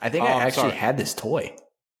 I think Oh, I I'm actually sorry. had this toy.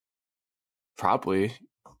 Probably.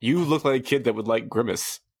 You look like a kid that would like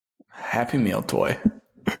Grimace. Happy Meal toy.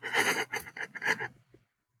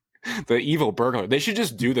 The evil burglar. They should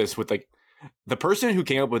just do this with like the person who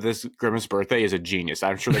came up with this Grimace birthday is a genius.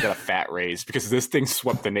 I'm sure they got a fat raise because this thing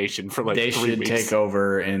swept the nation for like They 3 should weeks. take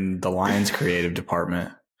over in the Lions creative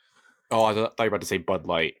department. Oh, I thought you were about to say Bud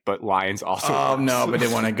Light, but Lions also. Oh works. no, but they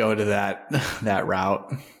want to go to that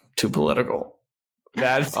route. Too political.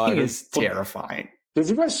 That thing is terrifying. Did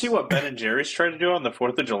you guys see what Ben and Jerry's tried to do on the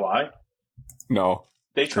 4th of July? No.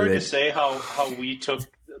 They tried They- to say how we took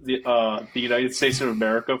the United States of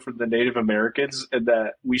America from the Native Americans and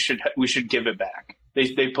that we should give it back.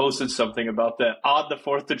 They posted something about that on the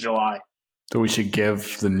 4th of July. So we should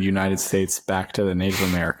give the United States back to the Native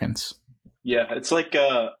Americans. Yeah, it's like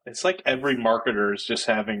every marketer is just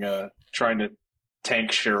trying to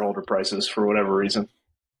tank shareholder prices for whatever reason.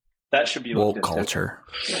 That should be Woke looked into. culture.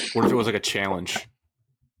 What if it was like a challenge?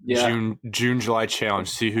 Yeah, June, July challenge.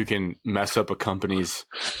 See who can mess up a company's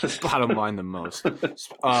bottom line the most.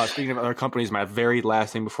 Speaking of other companies, my very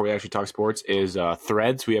last thing before we actually talk sports is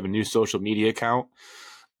Threads. We have a new social media account.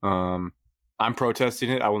 I'm protesting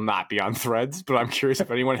it. I will not be on Threads, but I'm curious if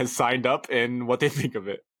anyone has signed up and what they think of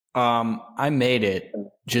it. I made it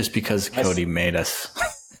just because Cody made us.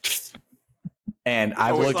 And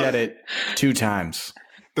I've it's looked like- at it 2 times.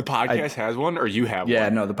 The podcast has one, or you have Yeah,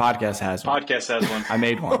 one? no, the podcast has one. podcast has one. I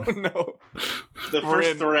made one. Oh, no. The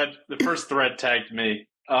first thread tagged me.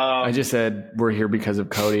 I just said we're here because of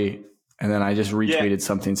Cody, and then I just retweeted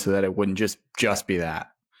something so that it wouldn't just be that.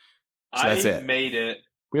 So that's it. Made it.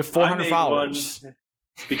 We have I 400 made followers. one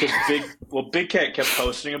because Big Cat kept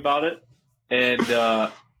posting about it, and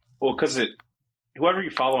because whoever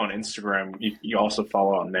you follow on Instagram, you also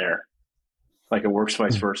follow on there. Like it works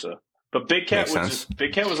vice versa. But Big Cat Makes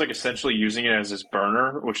sense. was like essentially using it as his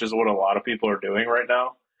burner, which is what a lot of people are doing right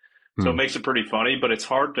now. So it makes it pretty funny, but it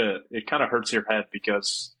kind of hurts your head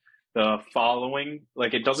because the following,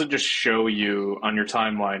 like it doesn't just show you on your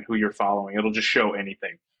timeline who you're following. It'll just show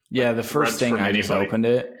anything. Yeah, the first Threads thing from I just anybody. opened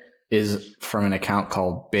it is from an account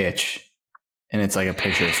called Bitch, and it's like a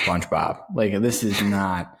picture of SpongeBob. Like this is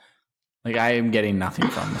not like I am getting nothing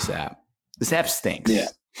from this app. This app stinks. Yeah.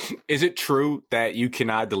 Is it true that you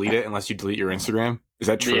cannot delete it unless you delete your Instagram? Is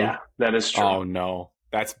that true? Yeah, that is true. Oh, no.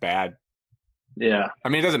 That's bad. Yeah. I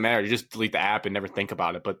mean, it doesn't matter. You just delete the app and never think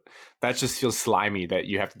about it. But that just feels slimy that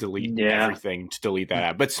you have to delete everything to delete that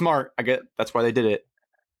app. But smart. I get that's why they did it.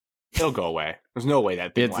 It'll go away. There's no way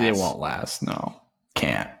that thing It lasts. won't last. No,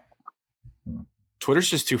 can't. Twitter's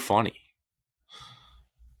just too funny.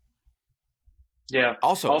 Yeah.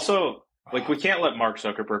 Also, like we can't let Mark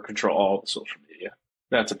Zuckerberg control all the social media.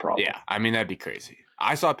 That's a problem. yeah, I mean, that'd be crazy.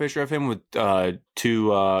 I saw a picture of him with 2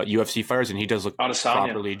 UFC fighters, and he does look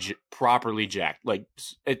Adesanya. properly jacked. Like,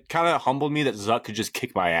 it kind of humbled me that Zuck could just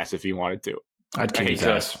kick my ass if he wanted to. I'd kick he his could.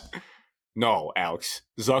 ass. No, Alex.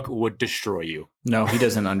 Zuck would destroy you. No, he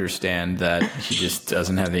doesn't understand that he just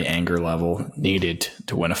doesn't have the anger level needed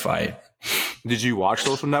to win a fight. Did you watch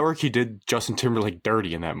Social Network? He did Justin Timberlake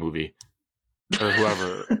dirty in that movie. Or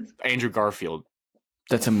whoever. Andrew Garfield.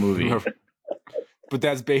 That's a movie. Whoever. But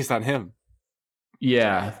that's based on him.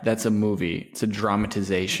 Yeah, that's a movie. It's a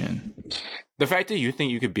dramatization. The fact that you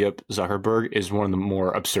think you could beat up Zuckerberg is one of the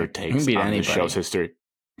more absurd can takes beat on the anybody. show's history.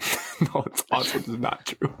 No, it's also not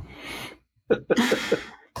true.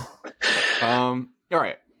 All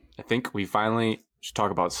right. I think we finally should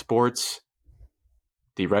talk about sports.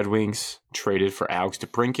 the Red Wings traded for Alex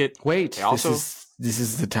DeBrincat. Wait, They also, this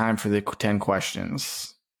is the time for the 10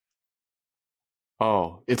 questions.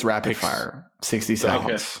 oh, It's rapid Picks. fire. 60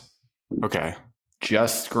 seconds. okay.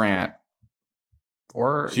 Just Grant.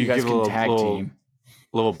 Or So you you guys give a can little- tag little- team.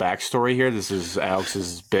 Little backstory here. This is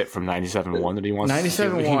Alex's bit from 97.1 that he wants to see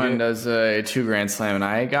if we can 97.1 get. does a 2 Grand Slam, and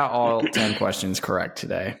I got all 10 questions correct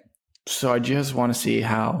today. So I just want to see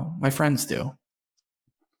how my friends do.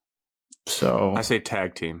 So I say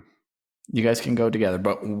tag team. you guys can go together,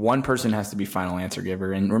 but one person has to be final answer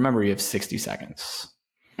giver. And remember, you have 60 seconds.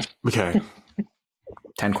 Okay.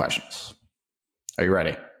 10 questions. Are you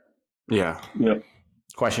ready? Yeah. Yep.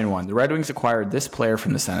 Question 1. The Red Wings acquired this player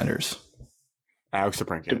from the Senators. Alex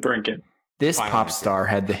DeBrincat. DeBrincat. This Final pop answer. star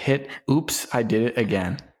had the hit Oops, I Did It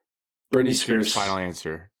Again. Britney Spears. Final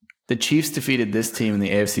answer. The Chiefs defeated this team in the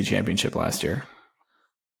AFC Championship last year.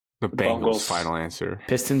 The Bengals. Bengals. Final answer.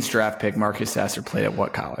 Pistons draft pick Marcus Sasser played at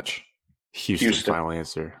what college? Houston. Houston. Final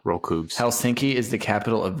answer. Roll Cougs. Helsinki is the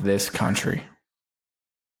capital of this country.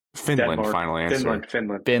 Finland. Denmark. Final answer.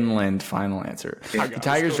 Finland. Finland, final answer. Yeah. The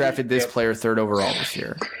Tigers drafted this Yep. player 3rd overall this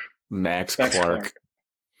year. Max Max Clark. Clark.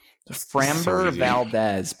 Framber So easy.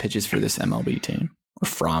 Valdez pitches for this MLB team. Or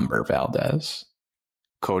Framber Valdez.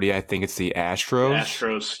 Cody, I think it's the Astros.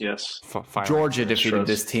 Astros, yes. Final Georgia defeated Astros.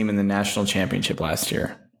 this team in the national championship last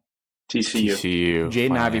year. TCU. TCU. Jaden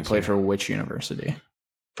Final Ivey answer. played for which university?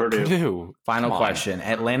 Purdue. Purdue. Final Come on. question.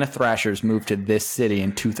 Atlanta Thrashers moved to this city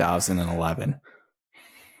in 2011.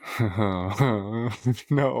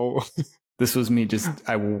 No. This was me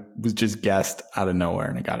was just guessed out of nowhere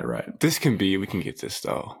and I got it right. We can get this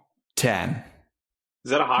though. 10,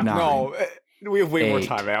 Is that a hockey? Nine. No, we have way more 8,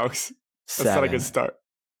 time, Alex. That's 7, not a good start.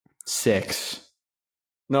 6,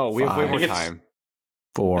 No, we have way 5. more I think it's- time.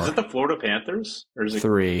 4, Is it the Florida Panthers or is it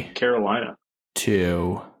 3, Carolina?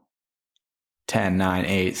 2, 10, 9,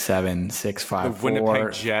 8, 7, 6, 5, The Winnipeg 4,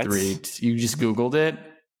 Jets? 3. You just Googled it?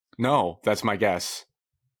 No, that's my guess.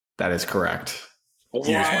 That is correct. Wow.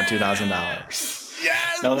 You just won $2,000.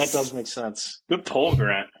 Yes. No, that does make sense. Good poll,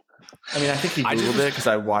 Grant. I mean, I think you I Googled just- it because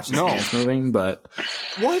I watched the No. hands moving, but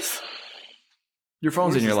What? your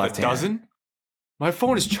phone's What in is your this, left a hand. dozen? My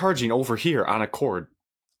phone is charging over here on a cord.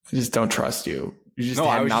 I just don't trust you. You just No,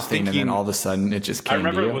 I had was just nothing, and thinking- then all of a sudden it just I came to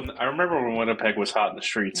remember you. when Winnipeg was hot in the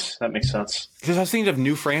streets. That makes sense. Because I was thinking of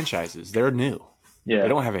new franchises. They're new. Yeah. They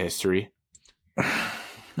don't have a history. All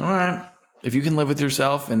right. If you can live with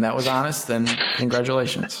yourself and that was honest, then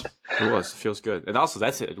congratulations. It was. It feels good. And also,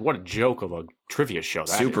 that's it. What a joke of a trivia show.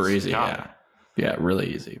 That Super is. easy. God. Yeah, really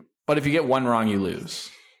easy. But if you get one wrong, you lose.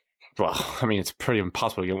 Well, I mean, it's pretty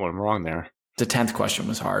impossible to get one wrong there. The 10th question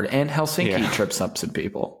was hard, and Helsinki Yeah. trips up some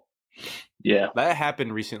people. Yeah. That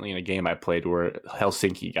happened recently in a game I played where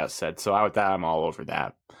Helsinki got said. So I'm all over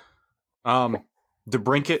that.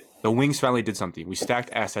 DeBrincat, the Wings finally did something. We stacked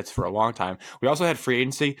assets for a long time. We also had free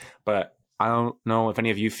agency, but I don't know if any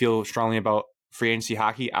of you feel strongly about free agency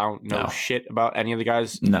hockey. I don't know No. shit about any of the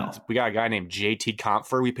guys. No. We got a guy named JT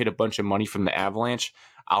Compher. We paid a bunch of money from the Avalanche.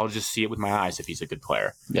 I'll just see it with my eyes if he's a good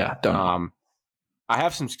player. Yeah, don't. I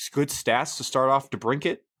have some good stats to start off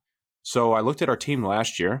DeBrincat. So I looked at our team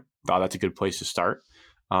last year. Thought that's a good place to start.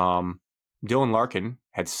 Dylan Larkin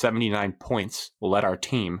had 79 points, led our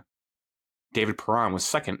team. David Perron was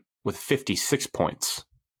second with 56 points.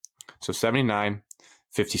 So 79,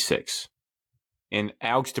 56. In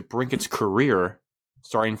Alex DeBrincat's career,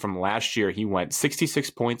 starting from last year, he went 66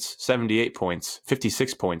 points, 78 points,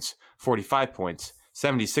 56 points, 45 points,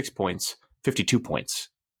 76 points, 52 points.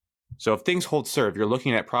 So if things hold serve, you're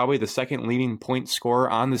looking at probably the second leading point scorer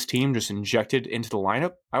on this team just injected into the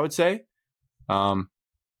lineup, I would say,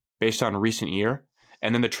 based on a recent year.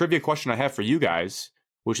 And then the trivia question I have for you guys,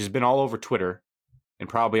 which has been all over Twitter and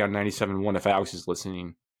probably on 97.1 if Alex is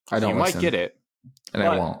listening. I don't You listen, might get it. and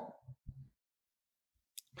but- I won't.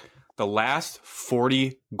 The last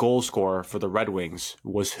 40 goal scorer for the Red Wings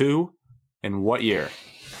was who and what year?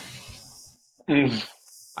 Mm.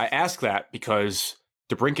 I ask that because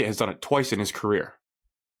DeBrincat has done it twice in his career.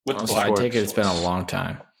 With the So I Black take it it's been a Sox. long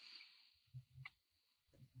time.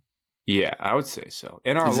 Yeah, I would say so.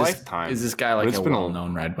 In our Is this- lifetime. Is this guy But like it's a been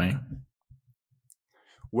well-known Red Wing?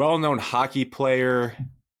 well-known hockey player,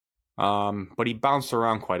 but he bounced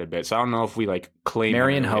around quite a bit. So I don't know if we claim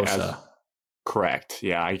Marian him as- Hossa. Correct.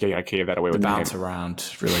 Yeah, I gave that away The with the bounce name.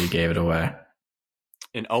 around really gave it away.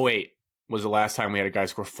 In 08 was the last time we had a guy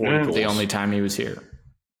score 40 Mm. goals. The only time he was here.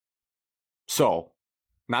 So,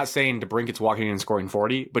 not saying DeBrincat's walking in and scoring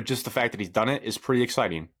 40, but just the fact that he's done it is pretty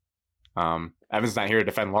exciting. Evan's not here to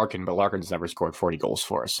defend Larkin, but Larkin's never scored 40 goals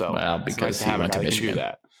for us. So Well, it's because nice to he have a went to guy that can do Michigan.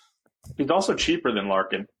 that. He's also cheaper than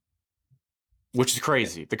Larkin. which is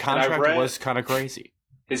crazy. The And I contract read was kind of crazy.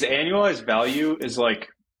 his annualized value is like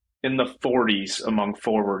in the 40s among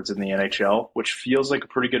forwards in the NHL, which feels like a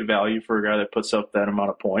pretty good value for a guy that puts up that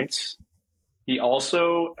amount of points. He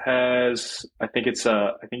also has, I think he has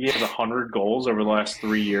 100 goals over the last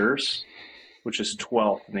 3 years, which is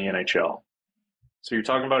 12th in the NHL. So you're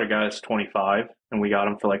talking about a guy that's 25, and we got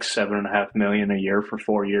him for like $7.5 million a year for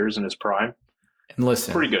 4 years in his prime. And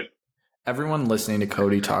listen, Pretty good. everyone listening to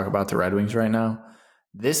Cody talk about the Red Wings right now,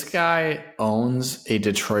 this guy owns a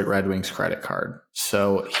Detroit Red Wings credit card.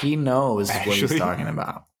 So he knows what he's Actually? talking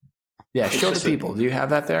about. Yeah, It's show the just people. Do you have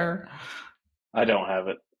that there? I don't have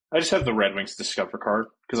it. I just have the Red Wings Discover card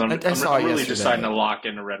because I'm saw it really yesterday. deciding to lock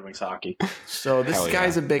into Red Wings hockey. So this Hell yeah.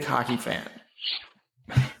 guy's a big hockey fan.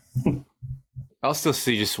 I'll still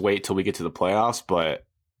see. Just wait till we get to the playoffs, but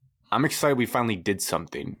I'm excited we finally did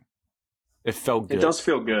something. It felt good. It does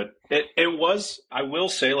feel good. It was. I will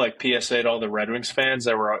say, like PSA to all the Red Wings fans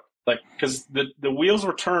that were like, because the wheels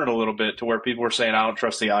were turned a little bit to where people were saying, "I don't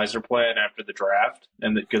trust the Eisner plan after the draft,"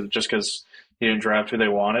 and because he didn't draft who they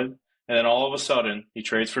wanted, and then all of a sudden he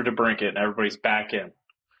trades for DeBrincat and everybody's back in.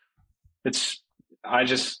 Red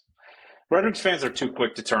Wings fans are too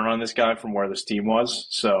quick to turn on this guy from where this team was,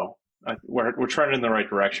 so we're trending in the right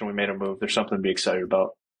direction. We made a move. There's something to be excited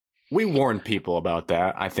about. We warned people about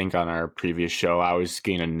that, I think, on our previous show. I was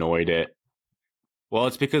getting annoyed at, well,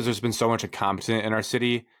 it's because there's been so much incompetence in our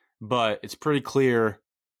city, but it's pretty clear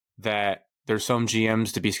that there's some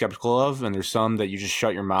GMs to be skeptical of, and there's some that you just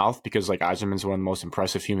shut your mouth because, like, Eiserman's one of the most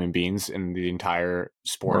impressive human beings in the entire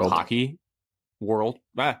sport of hockey world.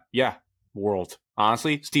 World.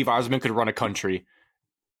 Honestly, Steve Eiserman could run a country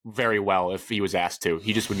very well if he was asked to.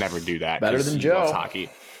 He just would never do that. Better than he Joe. loves hockey.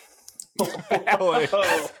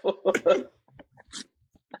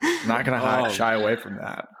 Not going to shy away from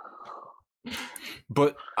that.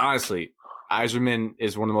 But honestly, Eiserman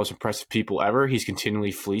is one of the most impressive people ever. He's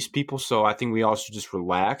continually fleeced people, so I think we all should just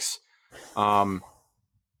relax.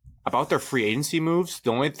 About their free agency moves,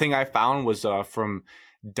 the only thing I found was from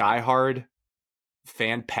diehard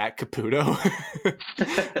fan Pat Caputo.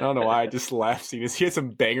 I don't know why I just laughed seeing this. He had some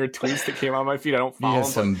banger tweets that came on my feed. I don't follow He him.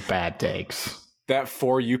 has some bad takes. That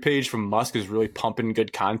For You page from Musk is really pumping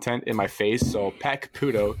good content in my face. So Pat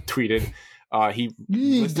Caputo tweeted,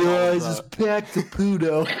 Hey guys, it's Pat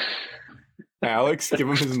Caputo. Alex, give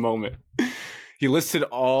him his moment. He listed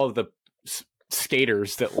all of the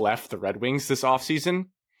skaters that left the Red Wings this offseason,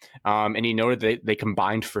 and he noted that they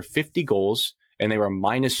combined for 50 goals, and they were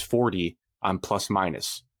minus 40 on plus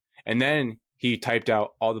minus. And then he typed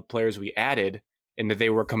out all the players we added, and that they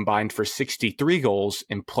were combined for 63 goals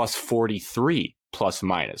and plus 43 plus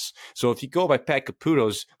minus. So if you go by Pat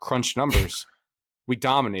Caputo's crunch numbers, we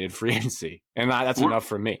dominated free agency, and that's enough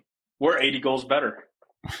for me. We're 80 goals better.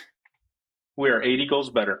 We are 80 goals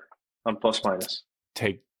better on plus minus.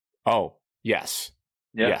 Yes.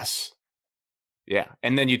 Yeah. Yes. Yeah.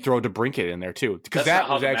 And then you throw DeBrincat in there too. Because That's that not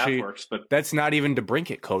how was the actually math works, but that's not even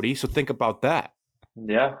DeBrincat, Cody. So think about that.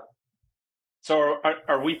 yeah. So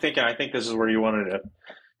are we thinking, I think this is where you wanted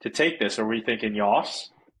to take this. Are we thinking Yoffs?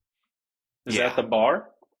 Is that the bar?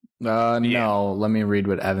 No, let me read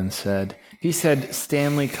what Evan said. He said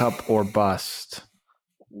Stanley Cup or bust.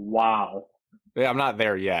 Wow. Yeah, I'm not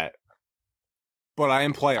there yet. But I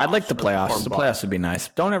am playoffs. I'd like the playoffs. The playoffs would be nice.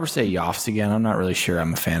 Don't ever say Yoffs again. I'm not really sure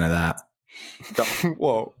I'm a fan of that.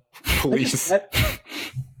 Whoa. Please.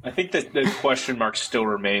 I think that the question mark still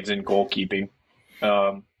remains in goalkeeping.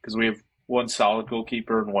 Because we have one solid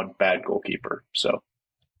goalkeeper and one bad goalkeeper. So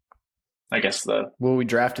I guess we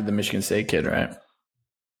drafted the Michigan State kid, right?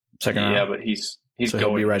 Second round. Yeah, but he's so going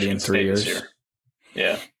he'll be ready in 3 years. This year.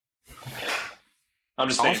 Yeah. I'm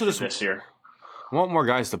just saying this year. I want more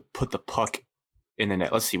guys to put the puck in the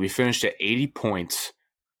net. Let's see. We finished at 80 points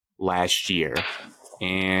last year.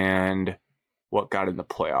 And what got in the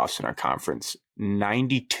playoffs in our conference?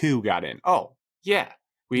 92 got in. Oh, yeah.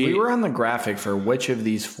 We were on the graphic for which of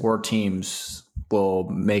these 4 teams will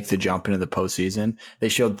make the jump into the postseason. They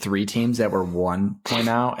showed 3 teams that were 1 point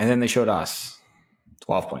out, and then they showed us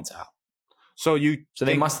 12 points out. So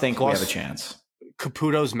they must think we have a chance.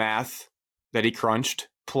 Caputo's math that he crunched,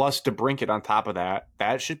 plus DeBrincat on top of that,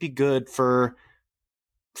 that should be good for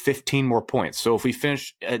 15 more points. So if we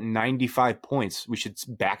finish at 95 points, we should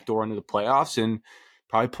backdoor into the playoffs and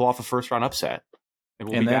probably pull off a first-round upset.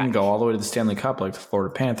 And then go all the way to the Stanley Cup like the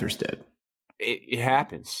Florida Panthers did. It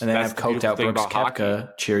happens. And then have coked out Brooks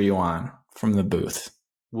Koepka cheer you on from the booth.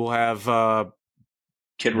 We'll have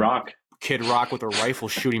Kid Rock with a rifle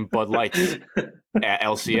shooting Bud Lights at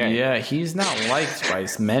LCA. Yeah, he's not liked by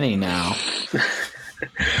many now.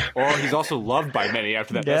 Or he's also loved by many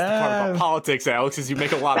after that. That's the part about politics, Alex, is you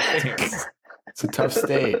make a lot of fans. It's a tough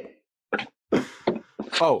state.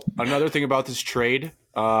 Oh, another thing about this trade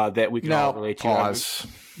that we can all relate to. Pause.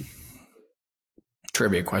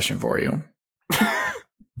 Trivia question for you.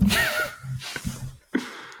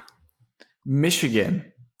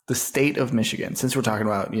 Michigan, the state of Michigan, since we're talking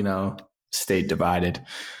about, state divided,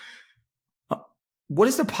 what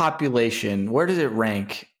is the population? Where does it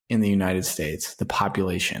rank in the United States, the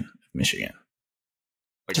population of Michigan?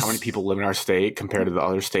 Like how many people live in our state compared to the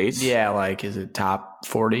other states? Yeah, like is it top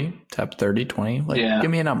 40, top 30, 20? Like, Yeah. give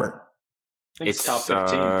me a number. I think it's top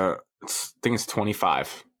 15. I think it's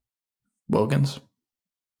 25. Wilkins?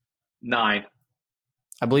 9.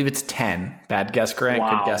 I believe it's 10. Bad guess, Grant.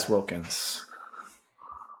 Wow. Good guess, Wilkins.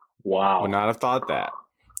 Wow. Would not have thought that.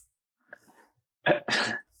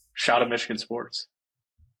 Shout out Michigan sports.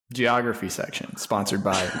 Geography section, sponsored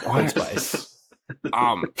by Old Spice.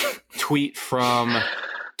 Tweet from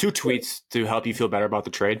 2 tweets to help you feel better about the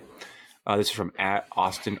trade. This is from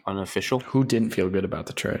 @AustinUnofficial. Who didn't feel good about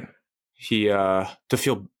the trade? He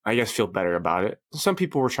feel better about it. Some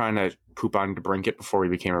people were trying to poop on DeBrincat before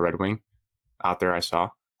he became a Red Wing. Out there, I saw.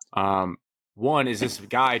 One is this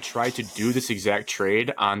guy tried to do this exact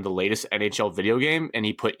trade on the latest NHL video game, and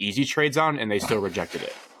he put easy trades on, and they still rejected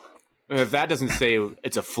it. And if that doesn't say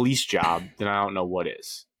it's a fleece job, then I don't know what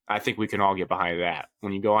is. I think we can all get behind that.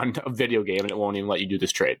 When you go on a video game and it won't even let you do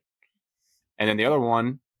this trade. And then the other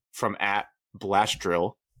one from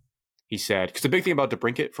 @BlastDrill, he said, because the big thing about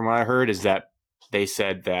DeBrincat, from what I heard, is that they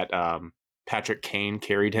said that Patrick Kane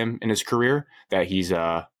carried him in his career, that he's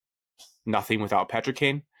nothing without Patrick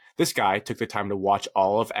Kane. This guy took the time to watch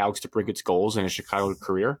all of Alex DeBrincat's goals in his Chicago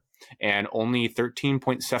career, and only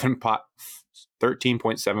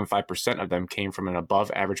 13.75% of them came from an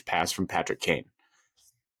above-average pass from Patrick Kane.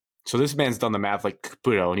 So this man's done the math like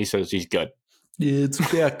Caputo, and he says he's good. It's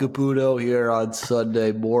Jack Caputo here on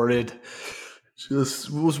Sunday morning.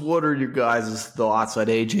 Just was wondering your guys' thoughts on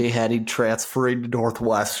AJ Henning transferring to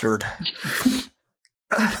Northwestern.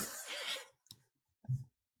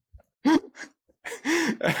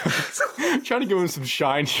 Trying to give him some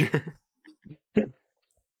shine here.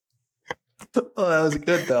 Oh, that was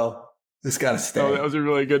good, though. This got to stay. Oh, that was a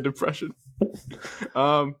really good depression.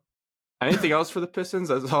 Anything else for the Pistons?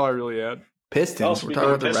 That's all I really had. Pistons. We're talking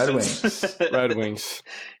about the Red Wings. Red Wings.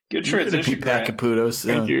 Good transition. Beat Pat Caputo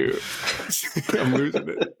soon. Thank you. I'm losing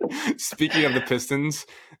it. Speaking of the Pistons,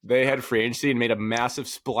 they had free agency and made a massive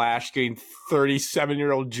splash, getting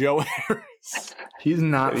 37-year-old Joe Harris. He's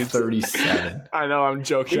not 37. I know, I'm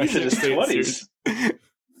joking. He's in his 20s.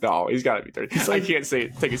 No, he's got to be 30. I can't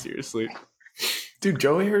take it seriously. Dude,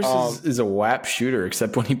 Joe Harris is a WAP shooter,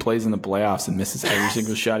 except when he plays in the playoffs and misses every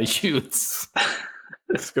single shot he shoots.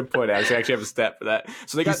 That's a good point, Alex. I actually have a stat for that.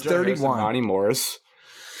 So they got He's Joe Harris and 31. Monty Morris.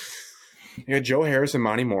 They got Joe Harris and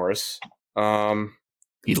Monty Morris.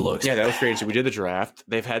 He looks. Yeah, that was great. So we did the draft.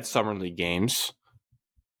 They've had summer league games.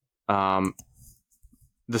 The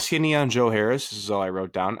skinny on Joe Harris, this is all I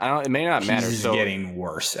wrote down. It may not matter. He's so getting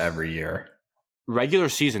worse every year. regular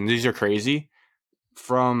season, these are crazy.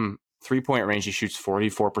 From 3-point range, he shoots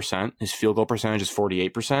 44%. His field goal percentage is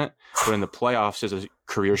 48%. But in the playoffs, as a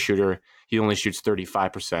career shooter, he only shoots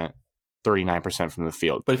 35%, 39% from the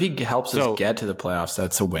field. But if he helps us get to the playoffs,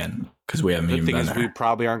 that's a win because we haven't The even thing been is, there. we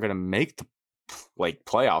probably aren't going to make the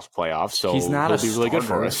playoffs. So He's not he'll a be really good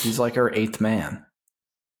for us. He's like our eighth man.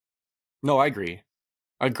 No, I agree.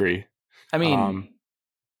 I mean,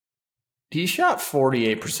 he shot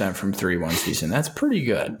 48% from 3 one season. That's pretty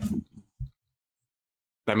good.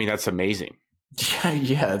 I mean, that's amazing.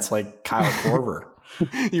 Yeah, it's like Kyle Korver.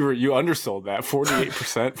 You undersold that.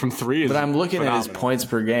 48% from 3 is But I'm looking phenomenal. at his points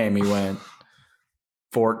per game. He went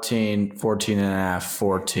 14, 14 and a half,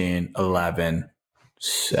 14, 11,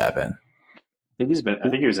 7. I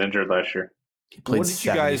think he was injured last year. He played What did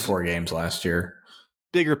you guys- 74 games last year.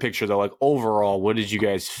 Bigger picture, though, like overall, what did you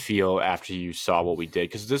guys feel after you saw what we did?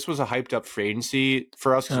 Because this was a hyped up free agency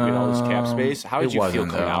for us because we had all this cap space. How did it you feel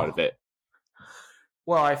wasn't, coming though. out of it?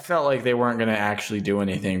 Well, I felt like they weren't going to actually do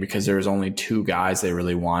anything because there was only 2 guys they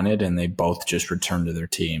really wanted, and they both just returned to their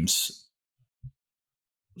teams.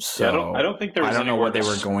 So Yeah, I don't think there was. I don't know what they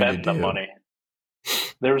were going to the do. money.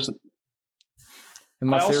 There was.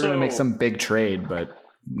 Unless they were going to also- make some big trade, but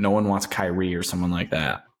no one wants Kyrie or someone like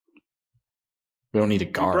that. We don't need a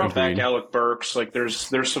We guard. brought back Alec Burks. Like there's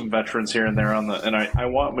some veterans here and there and I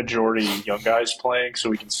want majority young guys playing so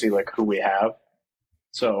we can see like who we have.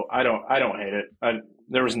 So I don't hate it.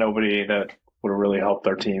 There was nobody that would have really helped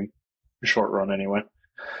our team short run anyway.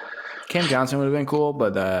 Cam Johnson would have been cool,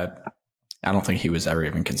 but I don't think he was ever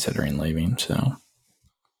even considering leaving. So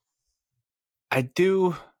I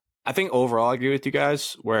do. I think overall I agree with you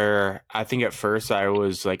guys. Where I think at first I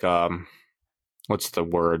was like, what's the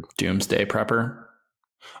word? Doomsday prepper.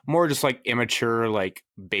 More just like immature, like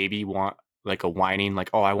baby want like a whining, like,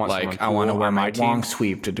 oh, I want someone Like cool I want to wear on my team. long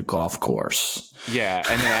sweep to the golf course. Yeah,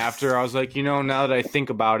 and then after I was like, now that I think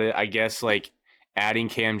about it, I guess like adding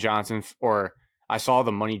Cam Johnson or I saw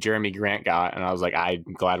the money Jeremy Grant got, and I was like, I'm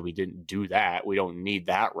glad we didn't do that. We don't need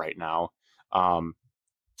that right now.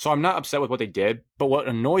 So I'm not upset with what they did, but what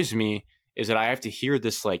annoys me is that I have to hear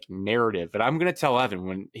this like narrative, and I'm going to tell Evan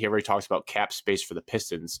when he already talks about cap space for the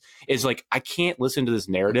Pistons is like, I can't listen to this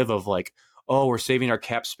narrative of like, oh, we're saving our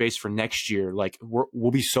cap space for next year. Like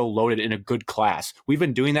we'll be so loaded in a good class. We've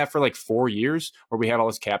been doing that for like 4 years where we have all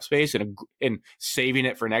this cap space and saving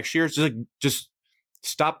it for next year. So just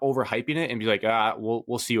stop overhyping it and be like,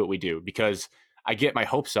 we'll see what we do, because I get my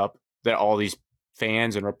hopes up that all these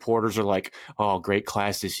fans and reporters are like, oh, great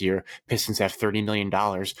class this year. Pistons have $30 million.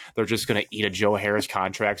 They're just going to eat a Joe Harris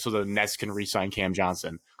contract so the Nets can re-sign Cam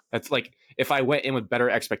Johnson. That's like, if I went in with better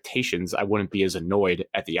expectations, I wouldn't be as annoyed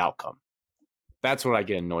at the outcome. That's what I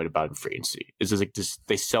get annoyed about in free agency. Is like this,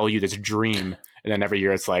 they sell you this dream, and then every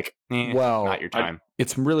year it's like, not your time.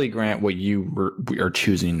 It's really, Grant, what you are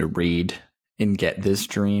choosing to read and get this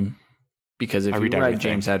dream. Because if you read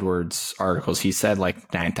James Edwards' articles, he said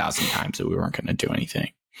like 9,000 times that we weren't going to do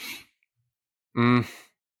anything.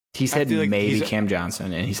 He said like maybe Cam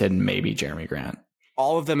Johnson, and he said maybe Jeremy Grant.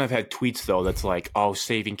 All of them have had tweets, though, that's like, oh,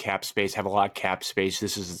 saving cap space, have a lot of cap space.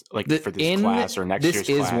 This is like for this class or next year's class.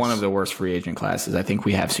 This is one of the worst free agent classes I think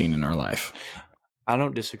we have seen in our life. I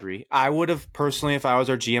don't disagree. I would have personally, if I was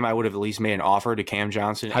our GM, I would have at least made an offer to Cam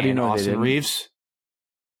Johnson and Austin Reeves,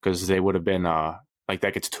 because they would have been like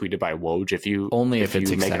that gets tweeted by Woj if you it's make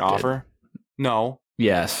accepted. an offer. No.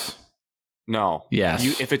 Yes. No.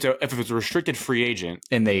 Yes. If it's a restricted free agent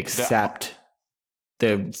and they accept.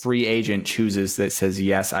 The free agent chooses that says,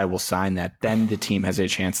 yes, I will sign that. Then the team has a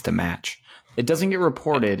chance to match. It doesn't get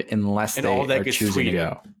reported unless they are choosing to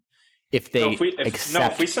go. If they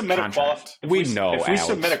accept, if we submit a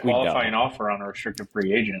qualifying offer on a restricted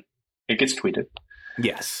free agent, it gets tweeted.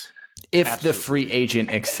 Yes. If absolutely. The free agent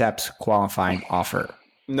accepts qualifying offer.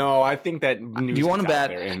 No, I think that news. Do you want to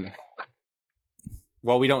bet?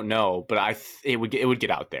 Well, we don't know, but it would get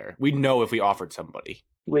out there. We'd know if we offered somebody.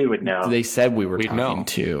 We would know. They said we were talking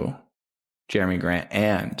to Jeremy Grant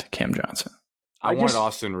and Cam Johnson. I wanted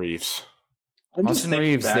Austin Reeves. Austin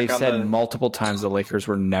Reeves, they've said multiple times the Lakers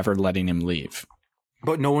were never letting him leave.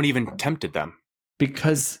 But no one even tempted them.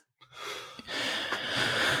 Because...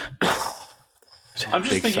 I'm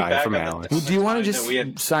just thinking back from Alex. Do you want to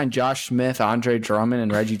just sign Josh Smith, Andre Drummond,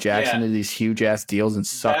 and Reggie Jackson to these huge-ass deals and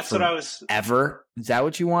suck forever? Is that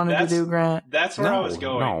what you wanted to do, Grant? That's where I was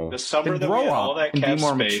going. No. The summer that we had all that cap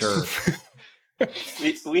space.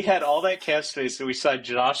 we had all that cap space, and we signed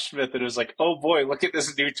Josh Smith, and it was like, oh boy, look at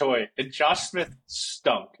this new toy. And Josh Smith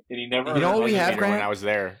stunk, and he never. You know what we have, Grant? When I was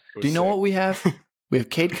there. Do you know what we have? We have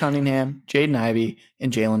Cade Cunningham, Jaden Ivey,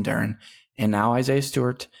 and Jalen Duren, and now Isaiah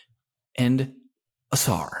Stewart and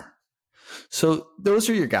Asar. So those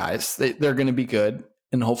are your guys. They're going to be good,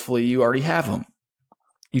 and hopefully you already have them.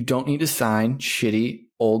 You don't need to sign shitty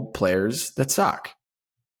old players that suck,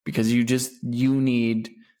 because you need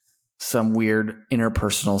some weird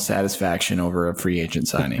interpersonal satisfaction over a free agent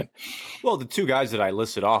signing. Well, the two guys that I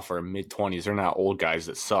listed off are mid-20s. They're not old guys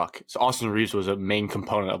that suck. So Austin Reeves was a main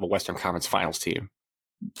component of a Western Conference Finals team.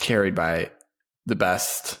 Carried by the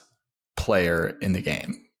best player in the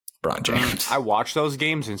game, LeBron James. I watched those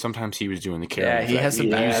games, and sometimes he was doing the carry. Yeah, he has the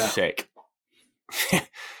best. He's sick.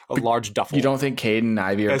 A large duffel. You don't think Cade and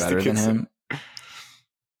Ivy are better than him?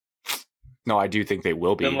 No, I do think they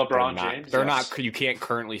will be. Than LeBron James? They're not. You can't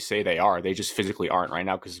currently say they are. They just physically aren't right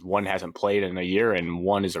now, because one hasn't played in a year and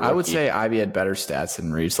one is a rookie. I would say Ivy had better stats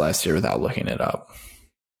than Reeves last year without looking it up.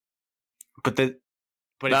 But it's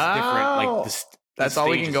different. Like that's all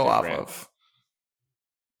we can go off of.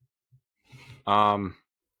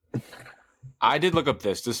 I did look up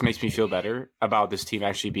this. This makes me feel better about this team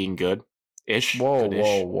actually being good-ish.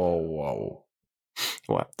 Whoa.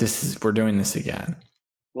 What? We're doing this again.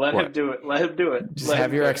 Let him do it. Just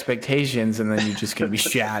have your expectations, and then you're just going to be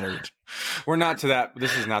shattered. We're not to that.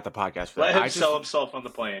 This is not the podcast for that. Let him sell himself on the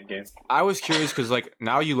play-in game. I was curious because, like,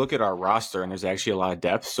 now you look at our roster, and there's actually a lot of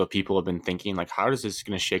depth. So people have been thinking, like, how is this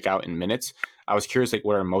going to shake out in minutes? I was curious, like,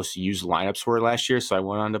 what our most used lineups were last year. So I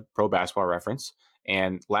went on to Pro Basketball Reference,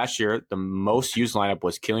 and last year the most used lineup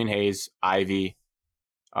was Killian Hayes, Ivy,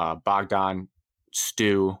 Bogdan,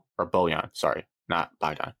 Stu, or Bojan. Sorry, not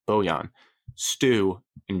Bogdan. Bojan, Stu,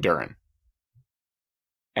 and Duren.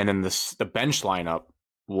 And then the bench lineup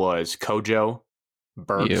was Kojo,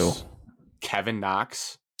 Burks, You. Kevin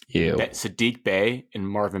Knox, You. Sadiq Bey, and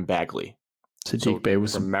Marvin Bagley. Sadiq Bey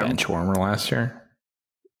was a bench warmer last year.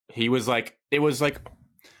 He was like, it was like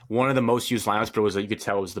one of the most used lineups, but it was like, you could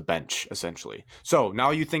tell it was the bench essentially. So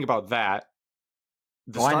now you think about that.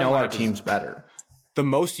 I know our team's better. The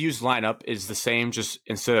most used lineup is the same, just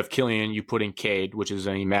instead of Killian, you put in Cade, which is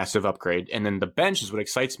a massive upgrade. And then the bench is what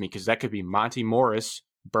excites me because that could be Monty Morris,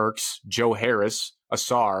 Burks, Joe Harris,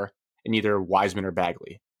 Asar, and either Wiseman or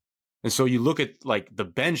Bagley. And so you look at like the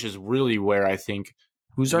bench is really where I think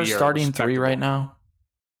who's our starting three right now?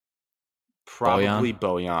 Probably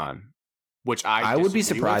Bojan, which I would be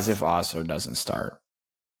surprised if Oso doesn't start.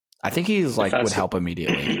 I think he's like would help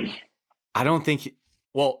immediately. I don't think.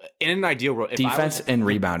 Well, in an ideal world, defense and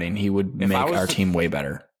rebounding, he would make our team way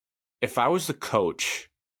better. If I was the coach,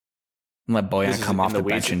 and let Bojan come off the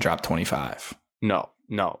bench and drop 25. No,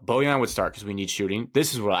 Bojan would start because we need shooting.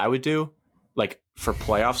 This is what I would do, like for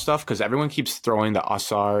playoff stuff, because everyone keeps throwing the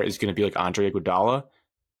Asar is going to be like Andre Iguodala.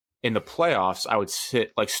 In the playoffs, I would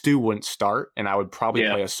sit like Stu wouldn't start, and I would probably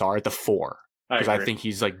play Asar at the 4 because I think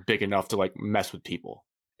he's like big enough to like mess with people.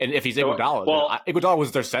 And if he's Iguodala, Iguodala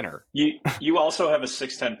was their center. You also have a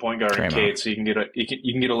 6'10" point guard in Cade, so you can get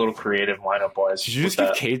a little creative lineup wise. Did you just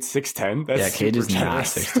give Cade 6'10"? Yeah, Cade is not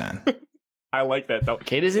 6'10". I like that though.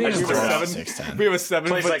 Cade isn't even 6'10". We have a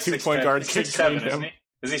 7'2" point guard. 6'7", isn't he?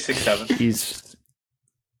 Is he 6'7"? He's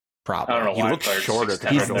probably. I don't know. He looks shorter.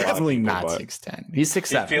 He's definitely not 6'10". He's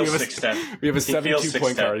 6'7". He feels 6'10". We have a 7'2"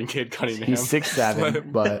 point guard in Cade Cunningham. He's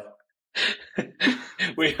 6'7", but.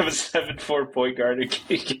 We have a 7'4" point guard in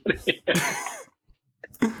Cade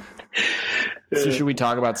Cunningham. So should we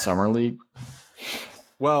talk about Summer League?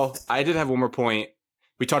 Well, I did have one more point.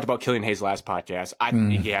 We talked about Killian Hayes last podcast. I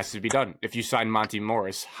think he has to be done. If you sign Monty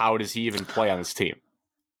Morris, how does he even play on this team?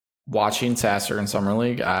 Watching Sasser in Summer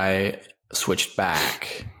League, I switched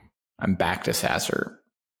back. I'm back to Sasser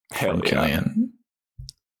from Killian.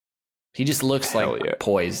 He just looks like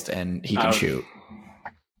poised and he can shoot.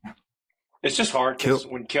 It's just hard because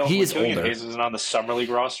when Killian Hayes isn't on the Summer League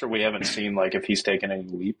roster, we haven't seen like if he's taken any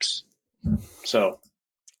leaps. So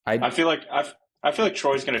I feel like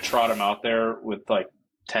Troy's going to trot him out there with like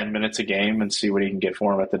 10 minutes a game and see what he can get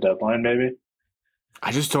for him at the deadline. Maybe.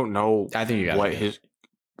 I just don't know. I think you got what his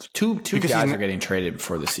two guys are getting traded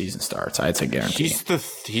before the season starts. I'd say guarantee. He's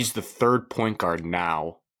the third point guard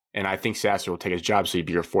now, and I think Sasser will take his job, so he'd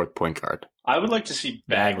be your fourth point guard. I would like to see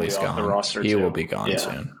Bagley off the roster. He will be gone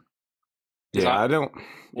soon. Yeah, I don't.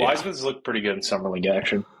 Wiseman's looked pretty good in Summer League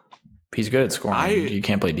action. He's good at scoring. You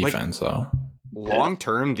can't play defense though. Long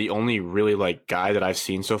term, the only really like guy that I've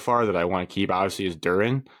seen so far that I want to keep obviously is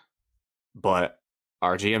Duran, but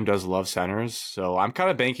our GM does love centers, so I'm kind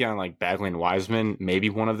of banking on like Bagley and Wiseman. Maybe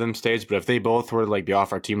one of them stays, but if they both were to like be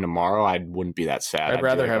off our team tomorrow, I wouldn't be that sad. I'd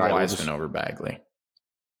rather have Wiseman over Bagley.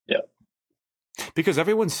 Yeah. Because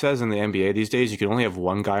everyone says in the NBA these days, you can only have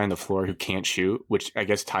one guy on the floor who can't shoot, which I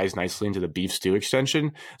guess ties nicely into the Beef Stew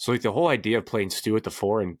extension. So like the whole idea of playing Stew at the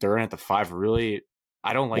 4 and Duran at the 5 really,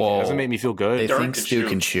 I don't like it. It doesn't make me feel good. They think Stew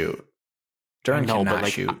can shoot. Duran cannot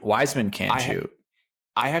shoot. Wiseman can't shoot.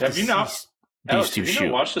 Have you not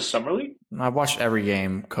watched the Summer League? I've watched every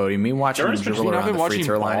game, Cody. Me watching him dribble around the free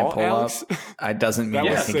throw line and pull up. It doesn't mean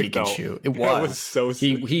I think he can shoot. It was so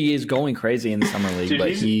sick. He is going crazy in the Summer League,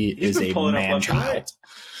 but he is a man-child.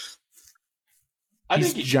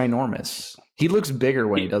 He's ginormous. He looks bigger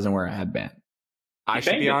when he doesn't wear a headband. I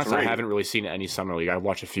should be honest, I haven't really seen any Summer League. I've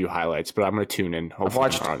watched a few highlights, but I'm going to tune in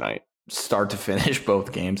hopefully tomorrow night. Start to finish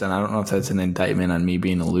both games, and I don't know if that's an indictment on me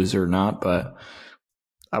being a loser or not, but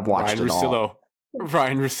I've watched it all.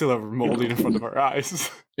 Ryan Russillo molding in front of our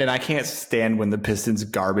eyes. And I can't stand when the Pistons'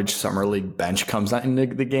 garbage Summer League bench comes out in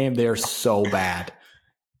the game. They are so bad.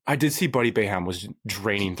 I did see Buddy Boeheim was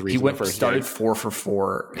draining threes. He started 4 for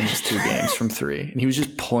 4 in his 2 games from 3. And he was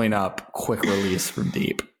just pulling up quick release from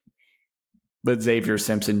deep. But Xavier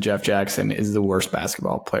Simpson, Jeff Jackson is the worst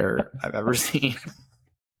basketball player I've ever seen.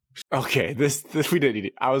 Okay, this we didn't need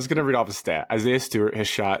it. I was going to read off a stat. Isaiah Stewart has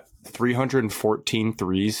shot 314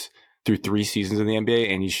 threes through 3 seasons in the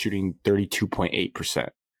NBA, and he's shooting 32.8%.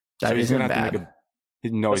 That isn't bad.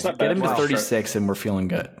 Get him to 36, and we're feeling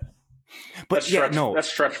good. But that's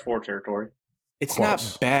stretch 4 territory. It's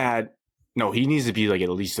not bad. No, he needs to be like at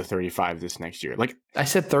least a 35 this next year. Like I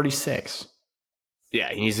said, 36.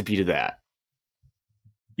 Yeah, he needs to be to that.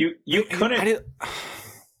 You couldn't.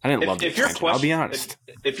 I didn't love the extension, I'll be honest.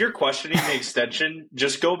 If you're questioning the extension,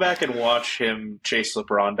 just go back and watch him chase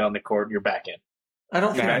LeBron down the court and you're back in. I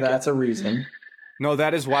don't think that's a reason. No,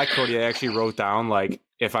 that is why, Cody, I actually wrote down, like,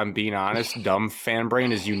 if I'm being honest, dumb fan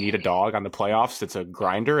brain is you need a dog on the playoffs that's a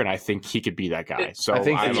grinder, and I think he could be that guy. So I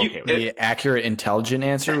think I'm okay with it. the accurate, intelligent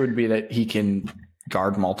answer would be that he can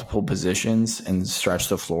guard multiple positions and stretch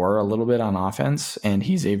the floor a little bit on offense, and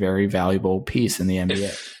he's a very valuable piece in the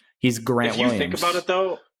NBA. He's Grant Williams. If you think about it,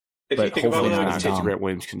 though, Grant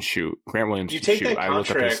Williams can shoot. Grant Williams can shoot. I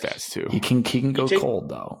looked up his stats, too. He can go cold,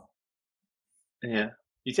 though. Yeah.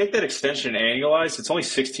 You take that extension annualized, it's only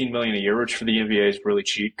 $16 million a year, which for the NBA is really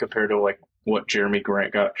cheap compared to like what Jeremy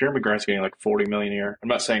Grant got. Jeremy Grant's getting like $40 million a year. I'm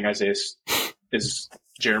not saying Isaiah is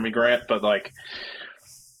Jeremy Grant, but like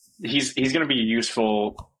he's going to be a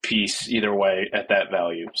useful piece either way at that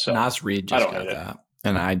value. So Nas Reed just got that,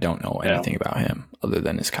 and I don't know anything about him other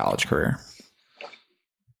than his college career.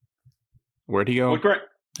 Where'd he go?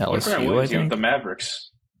 LSU, I think. The Mavericks.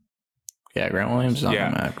 Yeah, Grant Williams is on the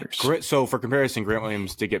Mavericks. So for comparison, Grant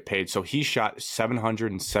Williams did get paid. So he shot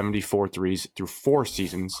 774 threes through 4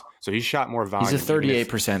 seasons. So he shot more volume. He's a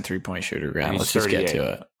 38% three-point shooter, Grant. Let's just get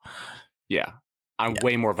to it. Yeah. On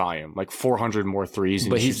way more volume, like 400 more threes.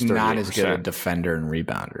 But he's not as good a defender and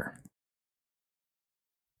rebounder.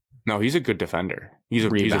 No, he's a good defender. He's a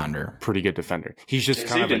pretty good defender. He's just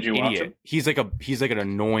kind of an idiot. He's like an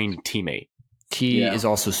annoying teammate. He is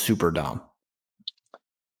also super dumb.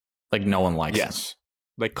 Like no one likes him.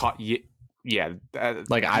 Like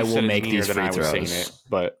like I will make these free throws,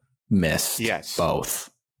 but miss both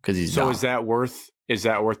because he's dumb. Is that worth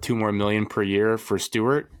 $2 more million per year for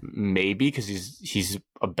Stewart? Maybe because he's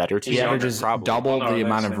a better team. He averages double the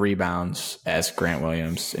amount of rebounds as Grant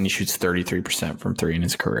Williams, and he shoots 33% from 3 in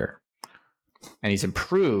his career. And he's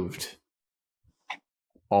improved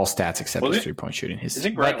all stats except his 3-point shooting. His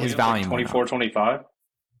volume 24, 25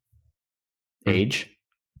 age.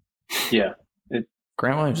 Yeah.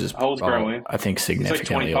 Grant Williams is how old's Grant Williams? I think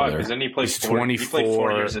significantly He's like 25 older. because then he played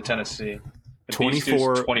 4 years at Tennessee.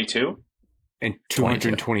 24, 22, and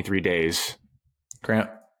 223 days.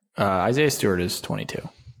 Isaiah Stewart is 22.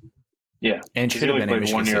 Yeah, and should have been in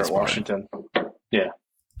 1 year at Washington. Yeah,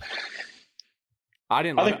 I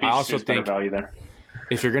also think value there.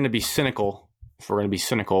 If you're going to be cynical,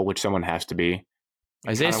 which someone has to be,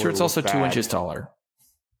 Isaiah Stewart's also 2 inches taller.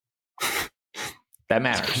 That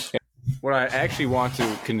matters. What I actually want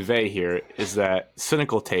to convey here is that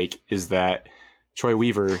cynical take is that Troy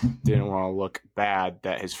Weaver didn't want to look bad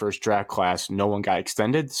that his first draft class, no one got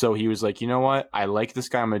extended. So he was like, you know what? I like this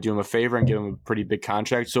guy. I'm going to do him a favor and give him a pretty big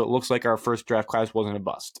contract. So it looks like our first draft class wasn't a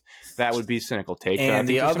bust. That would be cynical take. And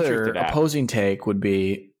the other opposing take would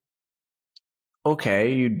be,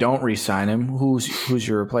 okay, you don't re-sign him. Who's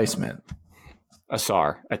your replacement?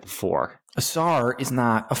 Asar at the 4. Asar is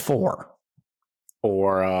not a 4.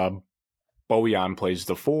 Or Bojan plays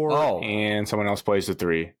the 4 and someone else plays the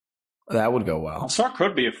 3. That would go well. Asar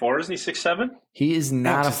could be a 4. Isn't he 6'7"? He is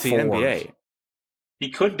not a 4. NBA. He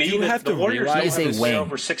could be. The Warriors don't have to play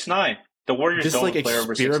over 6'9". The Warriors just don't like play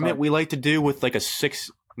over 6'9". Experiment we like to do with like a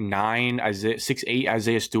 6'9", 6'8"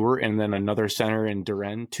 Isaiah Stewart and then another center in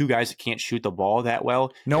Duren. 2 guys that can't shoot the ball that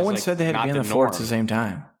well. No one said they had to be on the floor at the same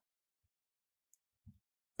time.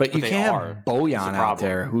 But you can't have Bojan out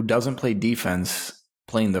there who doesn't play defense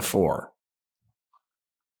playing the 4.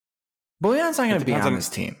 Bojan's not going to be on this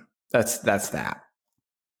team. That's that.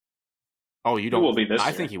 Oh, you don't? He will be this I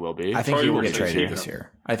year. think he will be. I think he will get traded this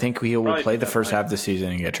year. I think he will play the first half of the season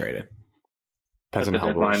and get traded. Depends on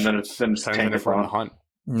how much. Then it's if we're on the hunt.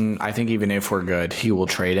 I think even if we're good, he will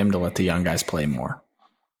trade him to let the young guys play more.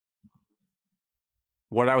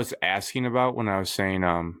 What I was asking about when I was saying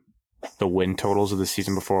the win totals of the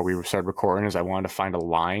season before we started recording is I wanted to find a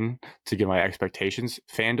line to give my expectations.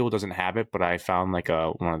 FanDuel doesn't have it, but I found like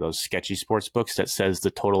one of those sketchy sports books that says the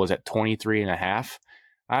total is at 23.5.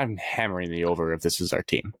 I'm hammering the over if this is our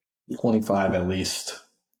team. 25 at least.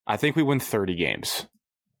 I think we win 30 games.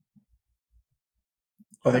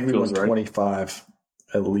 I think we win 25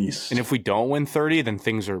 at least. And if we don't win 30, then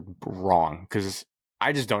things are wrong because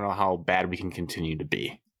I just don't know how bad we can continue to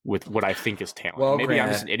be with what I think is talent. Well, maybe I'm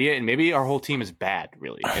just an idiot, and maybe our whole team is bad,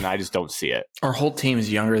 really, and I just don't see it. Our whole team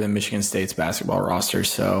is younger than Michigan State's basketball roster,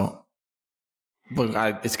 so look,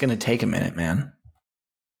 it's going to take a minute, man.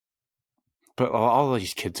 But all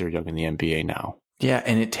these kids are young in the NBA now. Yeah,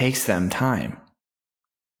 and it takes them time.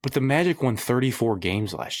 But the Magic won 34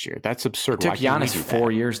 games last year. That's absurd. It took Giannis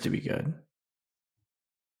 4 years to be good.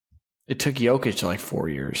 It took Jokic like 4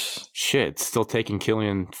 years. Shit, it's still taking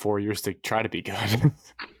Killian 4 years to try to be good.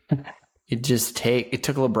 It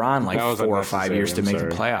took LeBron like 4 or 5 years to make the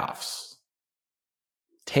playoffs.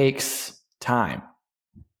 Takes time.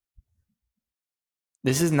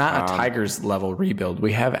 This is not a Tigers level rebuild.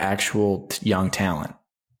 We have actual young talent.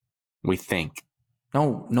 We think.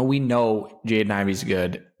 No, we know Jaden Ivey's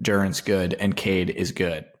good, Duran's good, and Cade is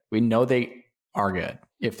good. We know they are good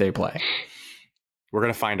if they play. We're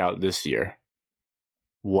going to find out this year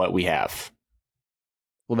what we have.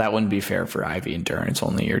 Well, that wouldn't be fair for Ivy and Duran. It's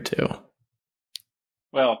only year 2.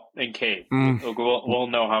 Well, and Cade, we'll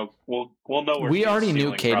know how we'll know where we already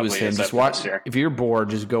knew Cade was him. Just watch. If you're bored,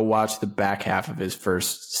 just go watch the back half of his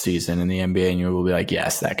first season in the NBA, and you will be like,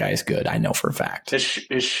 "Yes, that guy's good. I know for a fact." His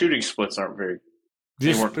shooting splits aren't very.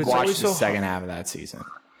 Just watch the second half of that season.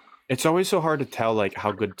 It's always so hard to tell like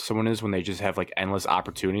how good someone is when they just have like endless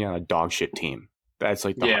opportunity on a dog shit team. That's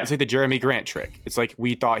like it's like the Jeremy Grant trick. It's like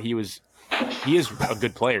we thought he is a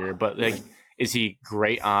good player, but like, is he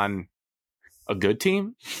great on a good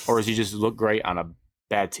team, or does he just look great on a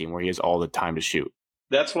bad team where he has all the time to shoot?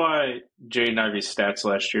 That's why Jaden Ivey's stats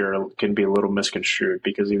last year can be a little misconstrued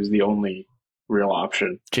because he was the only real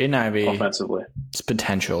option. Jaden Ivey offensively, his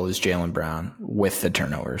potential is Jaylen Brown with the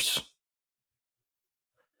turnovers,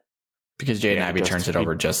 because Jaden Ivey turns it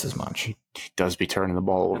over just as much. He does be turning the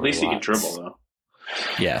ball over. At least he can dribble though.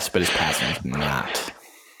 Yes, but his passing is not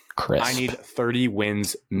crisp. I need 30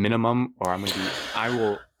 wins minimum, or I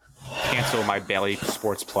will cancel my Bally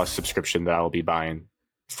Sports Plus subscription that I will be buying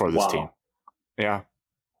for this team. Yeah.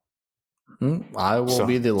 I will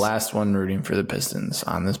be the last one rooting for the Pistons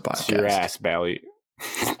on this podcast. It's your ass, Bally.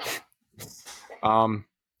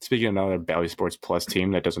 Speaking of another Bally Sports Plus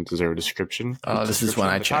team that doesn't deserve a description. This is when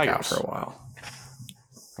I check out for a while.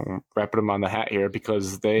 I'm wrapping them on the hat here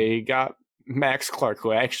because they got Max Clark,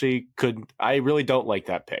 who I really don't like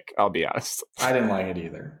that pick. I'll be honest. I didn't like it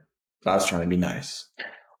either. I was trying to be nice.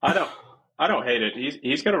 I don't hate it.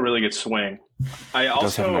 He's got a really good swing. I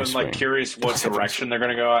also am like curious what direction they're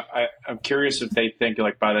going to go. I'm curious if they think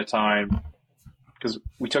like by the time, because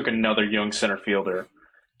we took another young center fielder.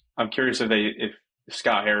 I'm curious if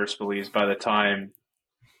Scott Harris believes by the time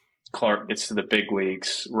Clark gets to the big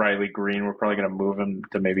leagues, Riley Green, we're probably going to move him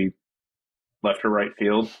to maybe left or right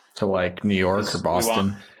field to like New York or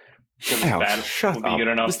Boston. Shut up. Be good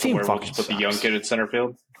enough to where we'll just put the young kid in center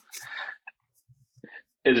field.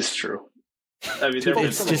 It is true. I mean,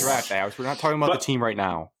 it's just draft hours. We're not talking about the team right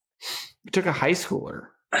now. We took a high schooler.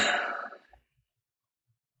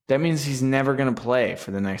 That means he's never going to play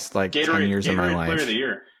for the next 10 years of my life. Player of the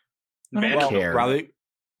year. I don't care.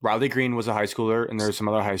 Riley Green was a high schooler, and there's some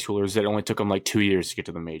other high schoolers that only took him 2 years to get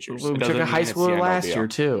to the majors. We took a high schooler last year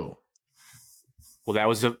too.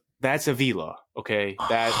 Well, that's Avila. Okay,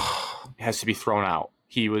 that has to be thrown out.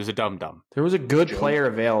 He was a dum-dum. There was a good player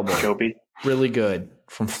available. Joby. Really good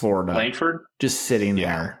from Florida. Langford? Just sitting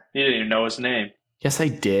there. You didn't even know his name. Yes, I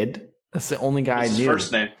did. That's the only guy I knew. His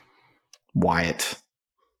first name? Wyatt.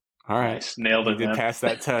 All right. Nice. Nailed it. He did pass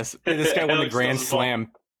that test. This guy won the Grand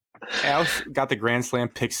Slam. Alex got the Grand Slam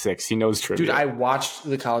pick 6. He knows trivia. Dude, I watched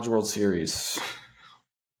the College World Series.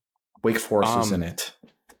 Wake Forest was in it.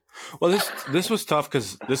 Well, this was tough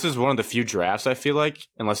because this is one of the few drafts, I feel like,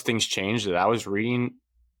 unless things change, that I was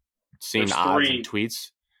seeing odds and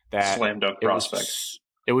tweets that slam dunk prospects.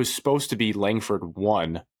 It was supposed to be Langford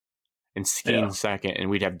 1 and Skeen 2nd, and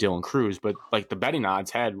we'd have Dylan Cruz. But the betting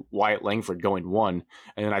odds had Wyatt Langford going 1.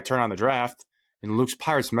 And then I turn on the draft, and Luke's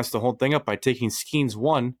Pirates messed the whole thing up by taking Skeens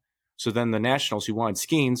 1. So then the Nationals who wanted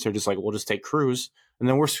Skeens are just like, we'll just take Cruz. And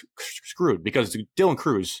then we're screwed because Dylan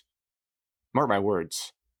Cruz, mark my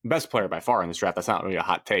words, best player by far in this draft. That's not really a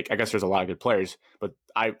hot take. I guess there's a lot of good players, but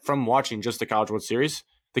from watching just the College World Series,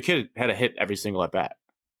 the kid had a hit every single at bat.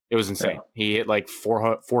 It was insane. Yeah. He hit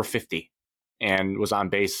 450 and was on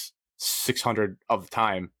base 600 of the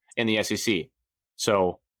time in the SEC.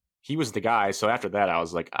 So he was the guy. So after that, I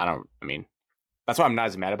was like, that's why I'm not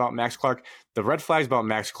as mad about Max Clark. The red flags about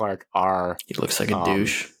Max Clark are he looks like a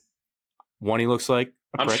douche. One, he looks like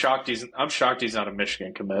I'm shocked he's not a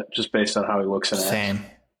Michigan commit just based on how he looks in it. Same.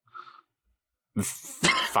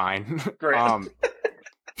 Fine. Great.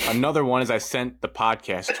 Another one is I sent the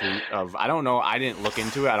podcast tweet of, I don't know, I didn't look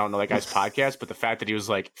into it. I don't know that guy's podcast, but the fact that he was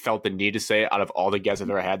felt the need to say out of all the guests I've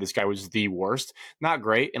ever had, this guy was the worst. Not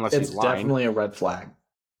great unless he's lying. It's definitely a red flag.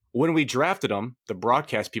 When we drafted him, the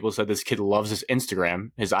broadcast people said this kid loves his Instagram,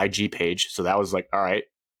 his IG page. So that was all right,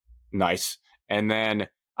 nice. And then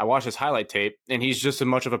I watched his highlight tape, and he's just as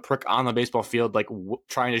much of a prick on the baseball field,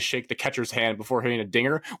 trying to shake the catcher's hand before hitting a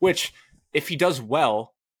dinger, which if he does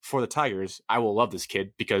well for the Tigers, I will love this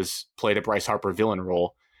kid because played a Bryce Harper villain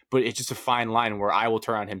role. But it's just a fine line where I will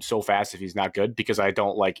turn on him so fast if he's not good because I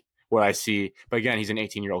don't like what I see. But again, he's an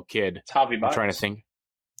 18-year-old kid. It's Javi I'm trying to think.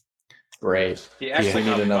 Great. He actually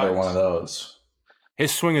need another one of those.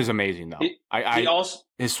 His swing is amazing, though.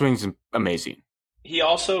 His swing's amazing. He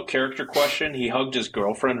also, character question, he hugged his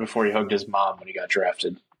girlfriend before he hugged his mom when he got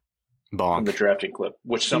drafted. Bonk. From the drafting clip,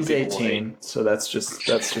 which some He's people 18, hate. so that's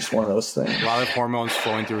just one of those things. A lot of hormones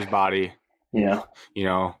flowing through his body. Yeah.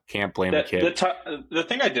 Can't blame the kid. The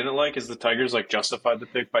thing I didn't like is the Tigers justified the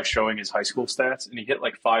pick by showing his high school stats, and he hit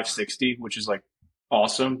 560, which is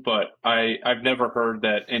awesome. But I've never heard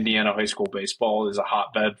that Indiana high school baseball is a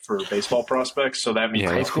hotbed for baseball prospects. So that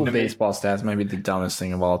means High school baseball stats might be the dumbest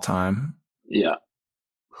thing of all time. Yeah.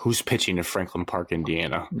 Who's pitching in Franklin Park,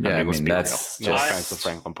 Indiana? Yeah, that's no offense to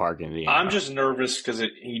Franklin Park, Indiana. I'm just nervous because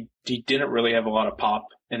he didn't really have a lot of pop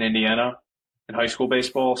in Indiana in high school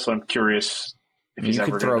baseball, so I'm curious if he's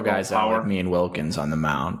ever could throw going to guys out like me and Wilkins on the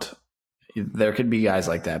mound. There could be guys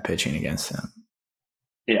like that pitching against him.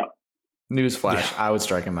 Yeah. Newsflash, I would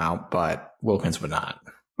strike him out, but Wilkins would not.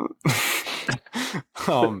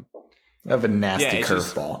 I have a nasty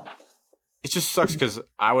curveball. It just sucks because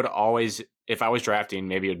I would always, if I was drafting,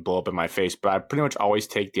 maybe it'd blow up in my face, but I'd pretty much always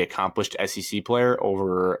take the accomplished SEC player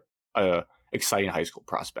over a exciting high school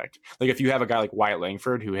prospect. If you have a guy like Wyatt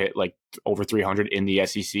Langford who hit over 300 in the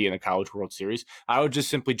SEC in the College World Series, I would just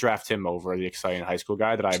simply draft him over the exciting high school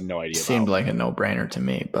guy that I have no idea Seemed about. like a no-brainer to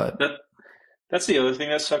me, but that's the other thing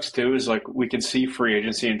that sucks too is we can see free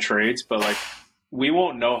agency and trades, but we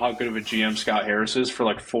won't know how good of a GM Scott Harris is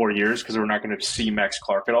for 4 years because we're not going to see Max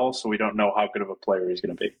Clark at all, so we don't know how good of a player he's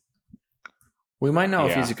going to be. We might know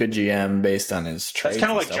if he's a good GM based on his trades. That's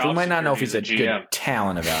kind of like we might not know if he's a GM. good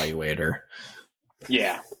talent evaluator.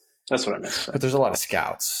 Yeah, that's what I meant. But there's a lot of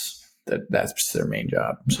scouts that's their main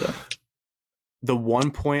job. So the one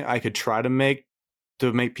point I could try to make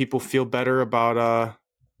people feel better about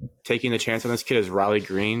taking the chance on this kid is Riley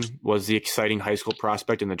Green was the exciting high school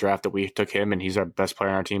prospect in the draft that we took him, and he's our best player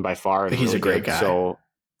on our team by far. He's really a great guy. So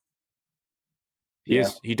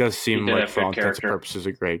he does seem like, for all intents and character. purposes,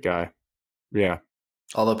 a great guy. Yeah.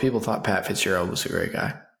 Although people thought Pat Fitzgerald was a great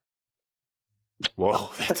guy. Whoa,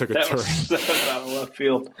 that took a turn. That was out of left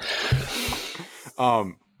field.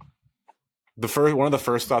 One of the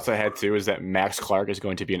first thoughts I had too is that Max Clark is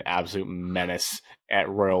going to be an absolute menace at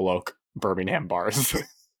Royal Oak Birmingham bars.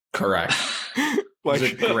 Correct. There's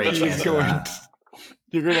a great chance of that.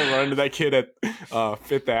 You're going to run into that kid at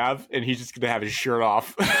Fifth Ave, and he's just going to have his shirt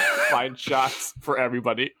off, find shots for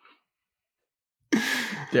everybody.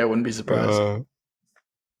 Yeah, I wouldn't be surprised.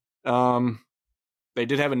 They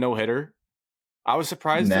did have a no-hitter. I was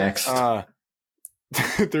surprised that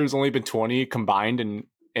there's only been 20 combined in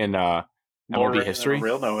MLB history. A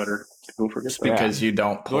real no-hitter. Who forgets that? Because you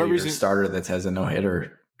don't pull your starter that has a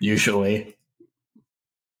no-hitter, usually.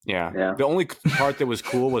 Yeah. The only part that was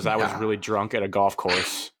cool was I was really drunk at a golf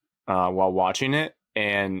course while watching it,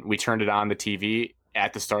 and we turned it on the TV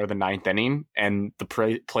at the start of the 9th inning, and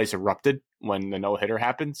the place erupted when the no-hitter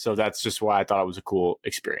happened. So that's just why I thought it was a cool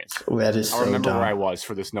experience. That is so I remember dumb. where I was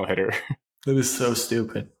for this no-hitter. That is so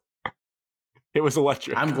stupid. It was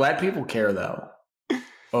electric. I'm glad people care, though.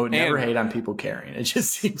 Oh, never hate on people caring. It just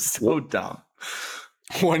seems so dumb.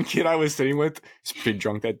 One kid I was sitting with was pretty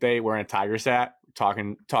drunk that day, wearing a Tigers hat,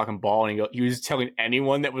 talking ball, and he was telling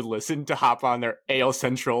anyone that would listen to hop on their AL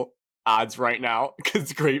Central odds right now because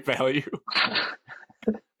it's great value.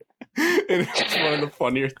 And it's one of the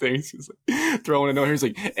funnier things. He's throwing a note here. He's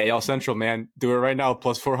like, AL Central, man, do it right now.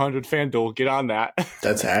 Plus 400 FanDuel. Get on that.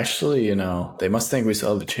 That's actually, they must think we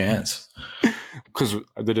still have a chance. Because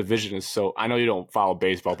the division is so... I know you don't follow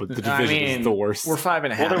baseball, but the division is the worst. We're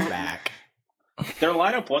 5.5 back. Their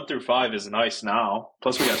lineup 1 through 5 is nice now.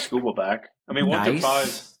 Plus we got Scuba back. I mean, 1 through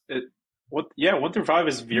 5... 1 through 5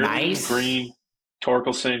 is Vierling, Green,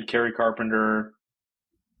 Torkelson, Kerry Carpenter...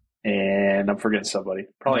 And I'm forgetting somebody.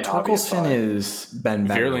 Probably Torkelson has been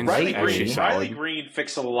better. Riley Green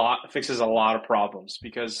fixes a lot of problems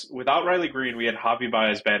because without Riley Green, we had Javi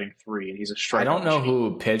Baez batting 3, and he's a strikeout. I don't know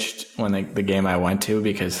who pitched when the game I went to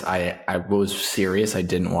because I was serious. I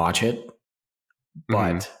didn't watch it.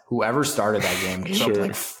 But whoever started that game gave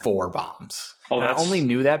up 4 bombs. I only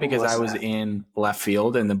knew that because I was in left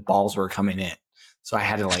field and the balls were coming in. So I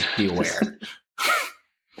had to be aware.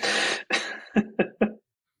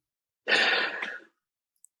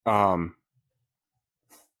 I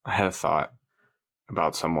had a thought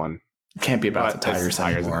about someone. It can't be about the Tigers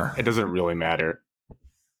anymore. It doesn't really matter.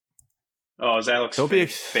 Oh, is Alex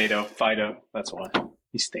Fido? That's why.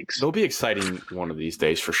 He stinks. They'll be exciting one of these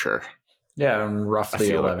days for sure. Yeah, in roughly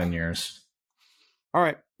 11 years. All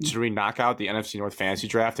right. Should we knock out the NFC North Fantasy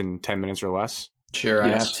Draft in 10 minutes or less? Sure.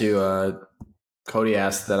 Yes. I have to... Cody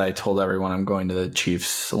asked that I told everyone I'm going to the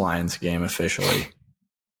Chiefs-Lions game officially.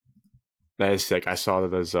 That is sick. I saw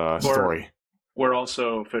that as a story. we're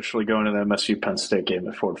also officially going to the MSU Penn State game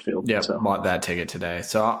at Ford Field. Yeah, so bought that ticket today.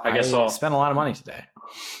 So I guess I'll spent a lot of money today.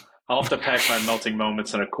 I'll have to pack my melting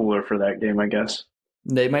moments in a cooler for that game, I guess.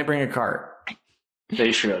 They might bring a cart.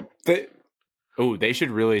 They should. They should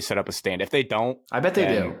really set up a stand. If they don't, I bet they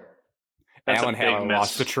do. That's Alan a big Haller miss.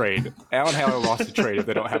 lost the trade. Alan Haller lost the trade if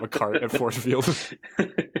they don't have a cart at Ford Field.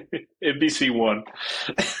 NBC won.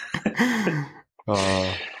 All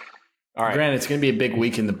right. Granted, it's going to be a big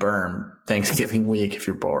week in the berm. Thanksgiving week if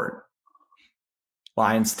you're bored.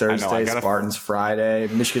 Lions Thursday, Spartans Friday.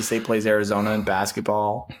 Michigan State plays Arizona in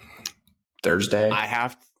basketball Thursday. I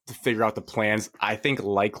have to figure out the plans. I think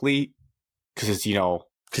likely because it's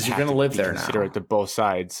because you're going to live there now. Considerate to both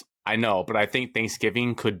sides. I know, but I think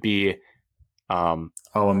Thanksgiving could be a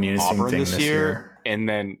menacing Auburn thing this year, and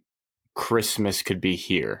then Christmas could be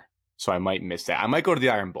here. So I might miss that. I might go to the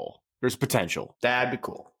Iron Bowl. There's potential. That'd be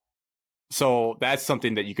cool. So that's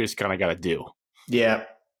something that you just kind of got to do. Yeah.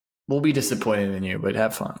 We'll be disappointed in you, but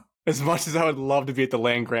have fun. As much as I would love to be at the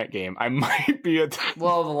Land Grant game, I might be at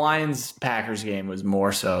Well, the Lions-Packers game was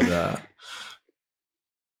more so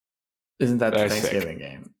Isn't that the Thanksgiving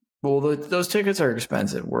game? Well, those tickets are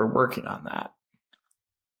expensive. We're working on that.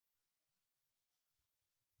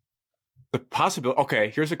 the possibility.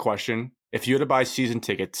 Okay, here's a question. If you had to buy season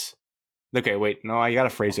tickets, okay, wait, no, I got to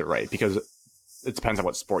phrase it right because it depends on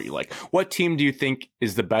what sport you like. What team do you think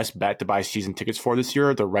is the best bet to buy season tickets for this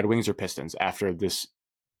year? The Red Wings or Pistons after this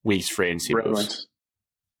week's free agency Red moves? Wings.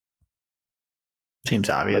 Seems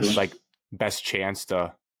obvious. Like best chance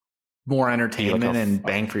to More entertainment like and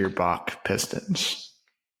bang for your buck, Pistons.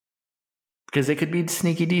 Because they could be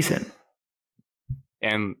sneaky decent.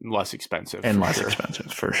 and less expensive. And for less sure.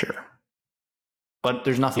 expensive, for sure. But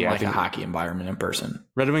there's nothing Yeah, I like a think- hockey environment in person.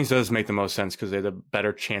 Red Wings does make the most sense because they have a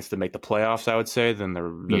better chance to make the playoffs, I would say, than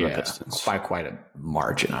the Pistons. By quite a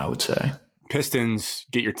margin, I would say. Pistons,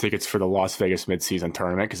 get your tickets for the Las Vegas midseason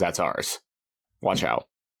tournament because that's ours. Watch out.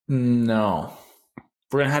 No.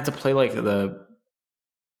 We're going to have to play like the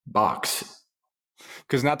Bucks.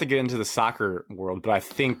 Because not to get into the soccer world, but I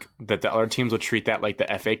think that the other teams will treat that like the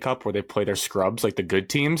FA Cup where they play their scrubs, like the good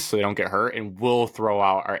teams, so they don't get hurt, and we'll throw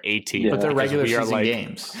out our A team. Yeah. But they're because regular we are season like-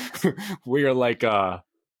 games. We are like, who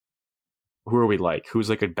are we like? Who's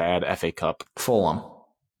like a bad FA Cup? Fulham.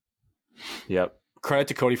 Yep. Credit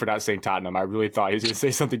to Cody for not saying Tottenham. I really thought he was going to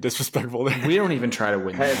say something disrespectful there. We don't even try to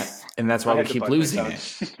win Hey, that. And that's why I we had to keep bite my losing tongue.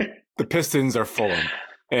 it. The Pistons are Fulham,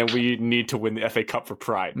 and we need to win the FA Cup for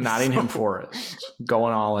pride. Nottingham So- Forest.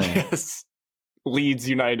 Going all in. Yes. Leeds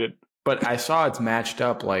United. But I saw it's matched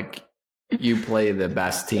up like you play the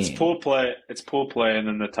best team. It's pool play. It's pool play, and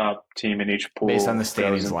then the top team in each pool Based on the goes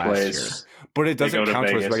standings and last plays. But it They doesn't go to count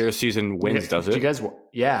towards Vegas. regular season wins, does Do it? you guys?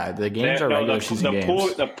 Yeah, the games are regular season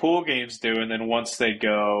games. The pool games do, and then once they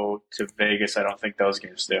go to Vegas, I don't think those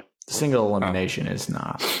games do. Single elimination is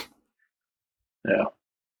not. Yeah.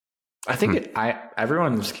 I think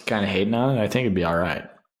everyone's kind of hating on it. I think it'd be all right.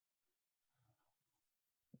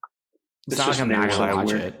 It's It's not like just I'm not maybe going to like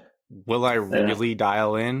watch weird. it. Will I really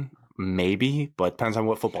dial in? Maybe, but depends on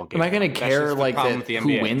what football game. Am I going to That's care just the like problem that, with the who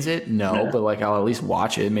NBA. wins it? No, Yeah. but like I'll at least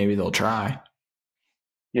watch it. Maybe they'll try.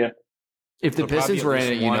 Yeah. If the There'll probably Pistons at were in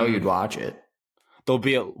least it, you know one- you'd watch it. There'll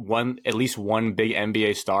be at least one big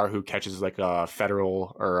NBA star who catches like a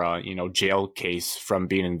federal or jail case from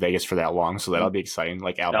being in Vegas for that long. So that'll be exciting.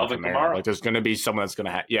 Like Alvin Kamara. Kamara. Like there's going to be someone that's going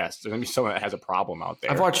to there's going to be someone that has a problem out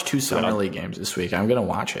there. I've watched 2 summer that'll- league games this week. I'm going to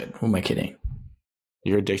watch it. Who am I kidding?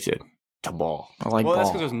 You're addicted to ball. I like Well, that's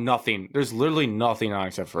ball. because there's nothing. There's literally nothing on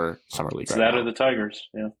except for summer league. It's right that now. or the Tigers.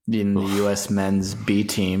 Yeah. In the U.S. men's B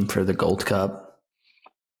team for the Gold Cup.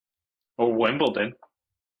 Or Wimbledon.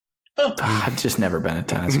 I've just never been a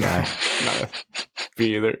tennis guy.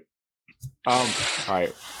 Me either. All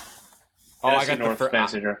right. Oh, I got the North first.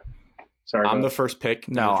 passenger. Sorry. I'm go the ahead. first pick.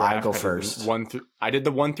 in No, the draft. I go did first. I did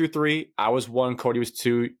the 1 through 3. I was 1. Cody was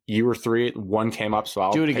 2. You were 3. 1 came up, so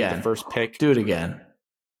I'll Do it take again. the first pick. Do it again.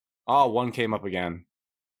 Oh, 1 came up again.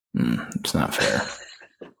 It's not fair.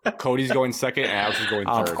 Cody's going second, and Alex is going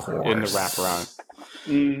Of third in the course. wraparound.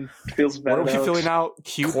 Feels bad. What are we Alex. feeling out?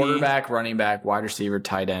 QB. Quarterback, running back, wide receiver,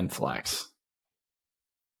 tight end, flex.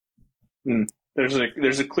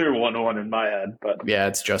 There's a clear 1-1 in my head, but Yeah,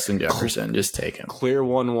 it's Justin Jefferson. Just take him. Clear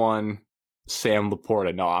 1-1. Sam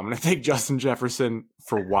Laporta. No, I'm going to take Justin Jefferson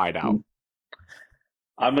for wideout.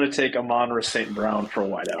 I'm going to take Amon-Ra St. Brown for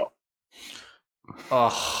wideout.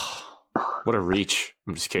 Oh, What a reach.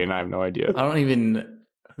 I'm just kidding. I have no idea. I don't even.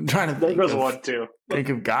 I'm trying to There think goes of, 1-2. think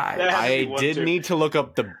of guys. Yeah. I One, did two. need to look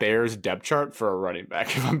up the Bears depth chart for a running back.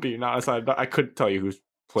 If I'm being honest, I couldn't tell you who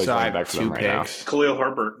plays So I running have back for them 2 right now. picks. Khalil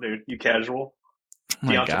Herbert, dude. You casual. Oh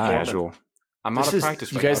my Deontay God. Foreman. Casual. I'm out of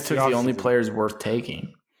practice. You right now. guys It's took the the only offseason. players worth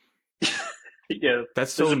taking. Yeah,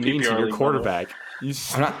 That's so there's a mean to PPR your league quarterback.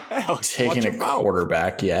 I'm not Alex, taking watch a your mouth.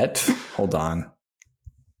 quarterback yet. Hold on.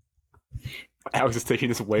 Alex is taking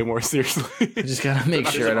this way more seriously. I just gotta make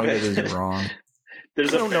sure I don't get this wrong.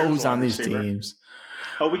 There's I don't know Bears who's on wide these receiver. teams.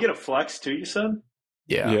 Oh, we get a flex too, you said?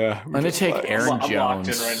 Yeah. I'm gonna take Aaron I'm locked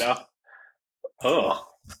in Jones right now. Oh.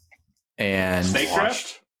 and Snake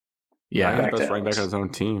draft? yeah, Back to best running back Alex. on his own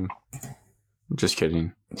team. Just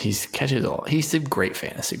kidding. he's catches all. He's a great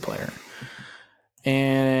fantasy player.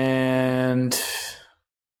 And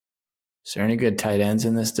is there any good tight ends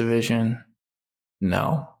in this division?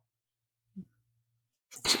 No.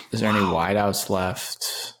 Is there any wideouts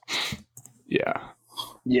left? Yeah.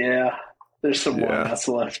 Yeah. There's some Yeah. wideouts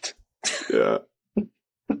left. Yeah.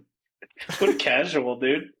 What a casual,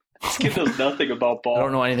 dude. This kid knows nothing about ball. I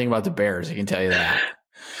don't know anything about the Bears. I can tell you that.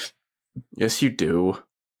 Yes, you do.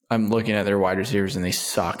 I'm looking at their wide receivers and they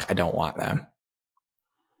suck. I don't want them.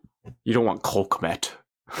 You don't want Cole Kmet.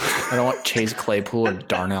 I don't want Chase Claypool or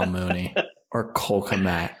Darnell Mooney or Cole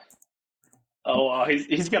Kmet. Oh, wow.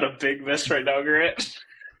 He's got a big miss right now, Grant.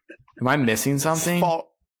 Am I missing something? Yeah,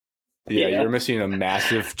 Yeah. you're missing a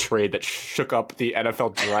massive trade that shook up the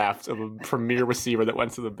NFL draft of a premier receiver that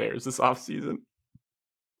went to the Bears this offseason.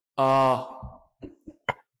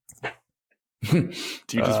 Do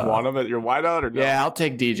you just want him at your wideout or no? Yeah, I'll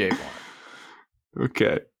take DJ Moore.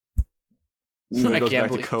 Okay. I goes can't back to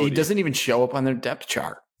believe Cody. he doesn't even show up on their depth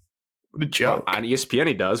chart. What a joke. On ESPN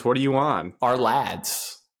he does. What are you on? Our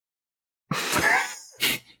lads.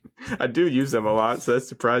 I do use them a lot, so that's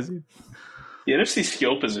surprising. The NFC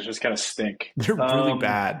skill positions kind of stink. They're really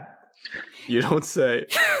bad. You don't say.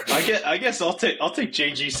 I guess I'll take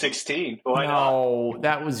JG16. Why not? No,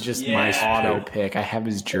 that was just my Yeah. auto pick. I have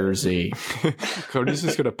his jersey. Cody's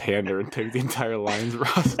just gonna pander and take the entire Lions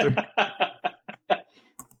roster.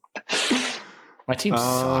 My team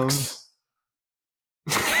sucks.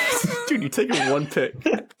 Dude, you taking one pick.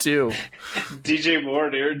 Two. DJ Moore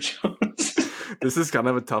and Aaron Jones. This is kind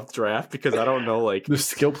of a tough draft because I don't know, like, The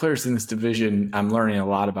skill players in this division, I'm learning a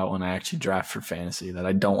lot about when I actually draft for fantasy that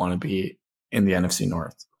I don't want to be in the NFC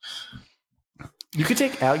North. You could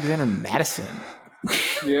take Alexander Madison.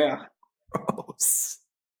 Yeah. Gross.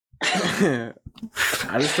 I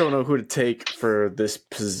just don't know who to take for this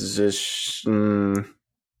position.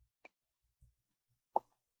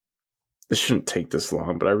 This shouldn't take this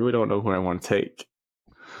long, but I really don't know who I want to take.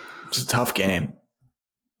 It's a tough game.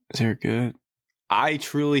 They're good. I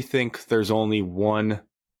truly think there's only one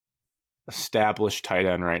established tight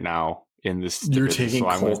end right now in this You're division, taking so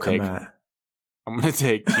I'm Cole gonna Kmet. I'm going to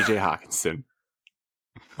take TJ Hawkinson.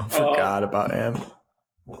 I forgot about him.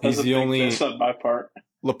 He's That's a the big only. miss on my part.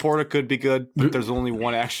 Laporta could be good, but there's only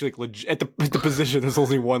one actually legit at the position. There's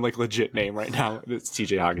only one like legit name right now. And it's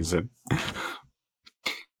TJ Hawkinson.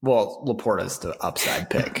 Well, Laporta's the upside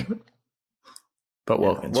pick. But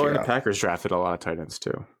Wilkins, Well, you're and the up. Packers drafted a lot of tight ends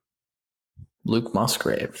too. Luke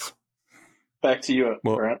Musgrave Back to you,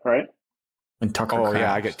 Well- Grant, right? and Tucker Oh Kraft.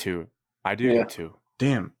 yeah, I get two. I do Yeah. get two.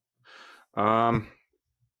 Damn. I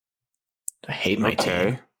hate my team.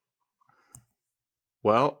 Okay.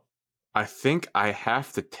 Well, I think I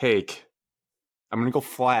have to take. I'm gonna go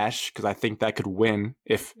Flash because I think that could win.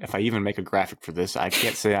 If I even make a graphic for this, I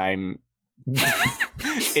can't say I'm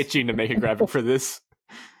itching to make a graphic for this.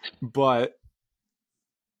 But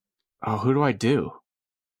who do I do?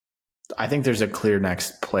 I think there's a clear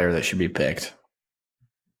next player that should be picked.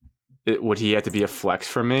 Would he have to be a flex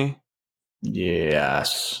for me?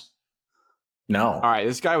 Yes. No. All right,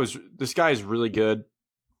 this guy is really good.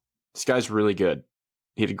 This guy's really good.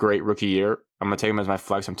 He had a great rookie year. I'm gonna take him as my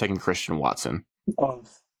flex. I'm taking Christian Watson. Oh,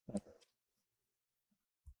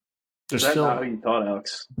 There's is that still not how you thought,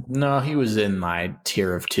 Alex? no. He was in my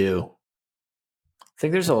tier of two. I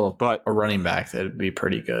think there's a But running back that'd be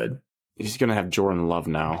pretty good. he's gonna have Jordan Love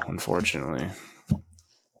now, unfortunately.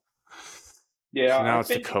 Yeah, So now I it's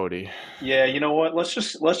think, to Cody. yeah. You know what? Let's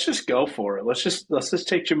just go for it. Let's just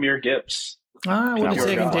take Jameer Gibbs. I would That have was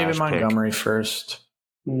taken a David flash pick. Montgomery first.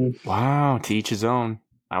 Wow, to each his own.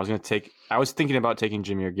 I was thinking about taking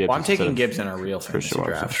Jameer Gibbs. Well, I'm instead taking of- Gibbs in a real fantasy Christian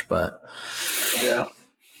draft, but Yeah.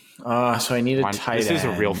 so I need a tight This end. is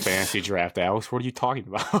a real fantasy draft, Alex. What are you talking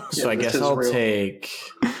about? So I this guess is I'll real. take.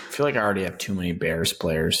 I feel like I already have too many Bears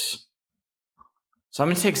players, so I'm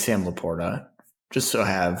gonna take Sam Laporta just so I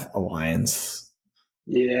have a Lions.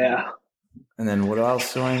 Yeah. And then what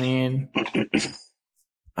else do I need?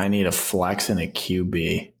 I need a flex and a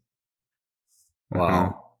QB.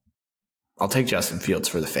 Well, I'll take Justin Fields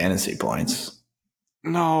for the fantasy points.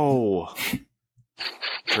 No.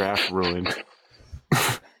 Draft ruined.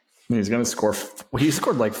 He's going to score. He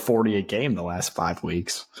scored like 40 a game the last 5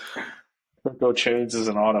 weeks. Go Chains is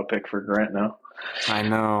an auto pick for Grant now. I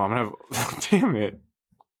know. I'm going to. Damn it.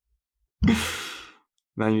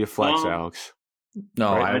 Now you need to flex, Alex.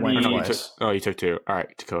 No, Right? I went need- twice. You took 2. All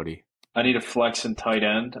right, to Cody. I need a flex and tight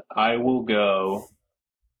end. I will go.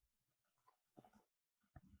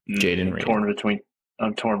 Jaden Reed.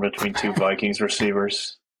 I'm torn between 2 Vikings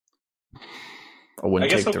receivers. I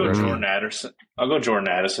wouldn't I guess take I'll the go risk. Jordan Addison. I'll go Jordan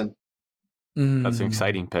Addison. That's an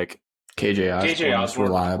exciting pick. KJ Osborne, KJ is Osborne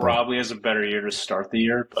reliable. probably has a better year to start the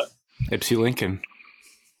year, but Ipsy Lincoln.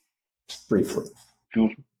 Briefly.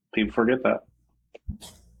 people forget that.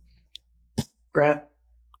 Grant.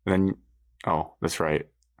 And then, that's right.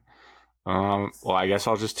 Well, I guess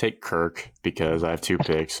I'll just take Kirk because I have 2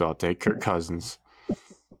 picks, so I'll take Kirk Cousins.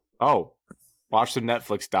 Oh, watch the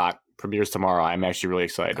Netflix doc. Premieres tomorrow. I'm actually really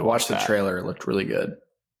excited to I watch watched the that. trailer. It looked really good.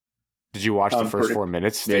 Did you watch the first 4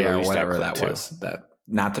 minutes? They Yeah, released whatever clip that too. was. That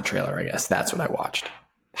not the trailer, I guess. That's what I watched.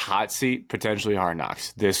 Hot seat, potentially Hard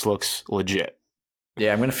Knocks. This looks legit.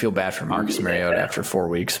 Yeah, I'm going to feel bad for Marcus Mariota after 4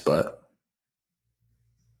 weeks, but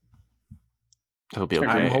It'll be okay.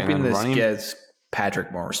 I'm And hoping then this running- gets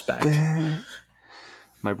Patrick more respect.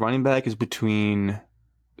 My running back is between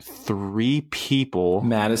 3 people.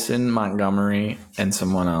 Madison, Montgomery, and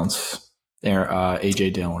someone else. There,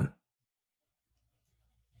 AJ Dillon.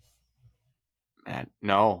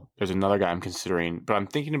 No, there's another guy I'm considering, but I'm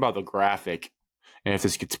thinking about the graphic, and if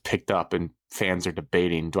this gets picked up and fans are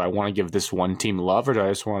debating, do I want to give this one team love, or do I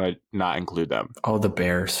just want to not include them? Oh, the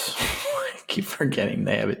Bears. I keep forgetting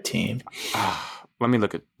they have a team. Let me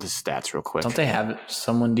look at the stats real quick. Don't they have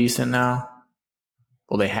someone decent now?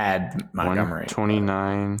 Well, they had Montgomery.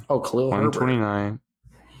 129. Oh, Khalil Herbert. 129.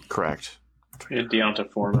 Correct. Yeah,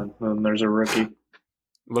 Deonta Foreman. Then there's a rookie.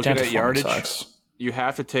 Looking Deonta at Foreman yardage, sucks. you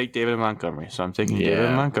have to take David Montgomery. So I'm taking Yeah.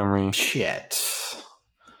 David Montgomery. Shit.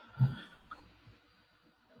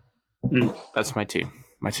 That's my team.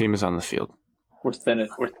 My team is on the field. We're thin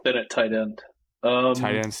at tight end.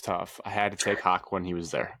 Tight end's tough. I had to take Hawk when he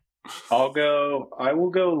was there. I will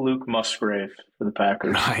go Luke Musgrave for the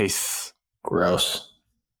Packers. Nice. Gross.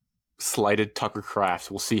 Slighted Tucker Kraft.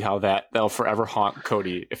 We'll see how that'll forever haunt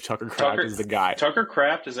Cody if Tucker Kraft is the guy. Tucker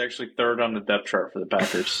Kraft is actually 3rd on the depth chart for the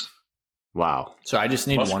Packers. Wow. So I just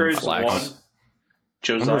need Musgrave's one flex. 1. wonder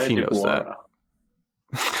Josiah if he knows that.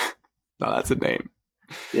 DeGuara. No, that's a name.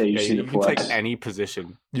 Yeah, you Yeah, see you the can flex. take any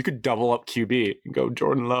position. You could double up QB and go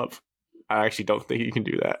Jordan Love. I actually don't think you can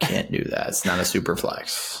do that. Can't do that. It's not a super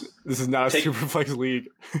flex. This is not a Take- super flex league.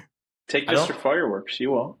 Take I don't- Mr. Fireworks.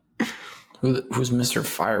 You won't. Who's Mr.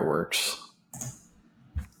 Fireworks?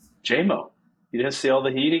 J-Mo. You didn't see all the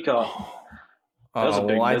heat he got. That was a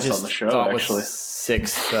big I miss just on the show, thought actually. with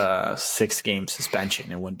 6-game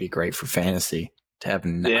suspension, it wouldn't be great for fantasy to have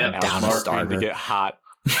Yeah, down a smart. starter. To get hot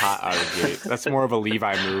out of the gate. That's more of a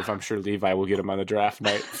Levi move. I'm sure Levi will get him on the draft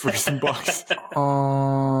night for some bucks.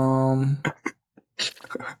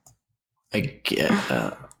 I get.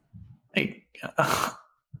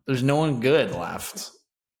 There's no one good left.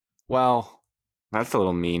 Well, that's a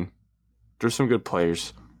little mean. There's some good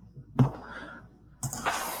players.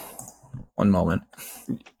 One moment.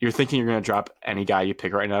 You're thinking you're going to drop any guy you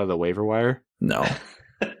pick right now to the waiver wire? No.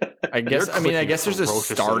 I guess. You're I mean, I clicking guess there's a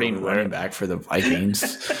ferociously starting over there. running back for the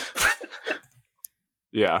Vikings.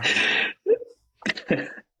 Yeah.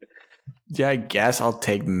 Yeah, I guess I'll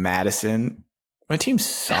take Madison. My team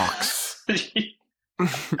sucks.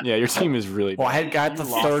 Yeah, your team is really Well, I bad. had got You the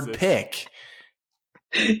lost third this. pick.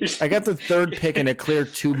 I got the third pick in a clear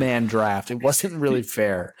 2-man draft. It wasn't really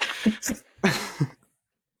fair.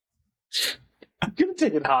 I'm going to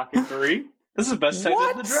take it Hawk at 3. This is the best tight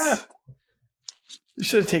end in the draft. You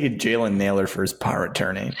should have taken Jalen Naylor for his power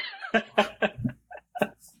returning.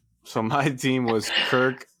 So my team was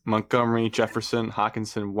Kirk, Montgomery, Jefferson,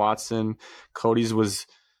 Hawkinson, Watson. Cody's was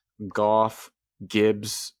Goff,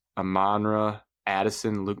 Gibbs, Amonra,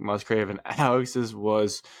 Addison, Luke Musgrave, and Alex's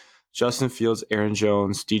was Justin Fields, Aaron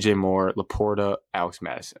Jones, DJ Moore, Laporta, Alex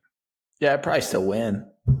Madison. Yeah, I'd probably still win.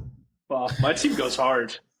 Well, my team goes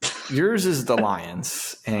hard. Yours is the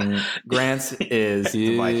Lions, and Grant's is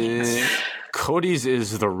the Vikings. Cody's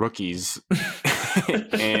is the rookies.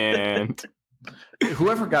 And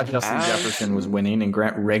Whoever got Justin Jefferson was winning, and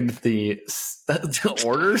Grant rigged the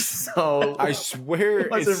orders. So I swear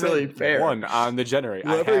It wasn't said really fair. One on the generator.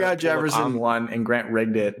 I whoever have got it pulled up Jefferson on- won, and Grant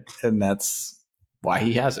rigged it, and that's why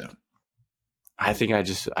he has him. I think I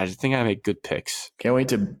just think I make good picks. Can't wait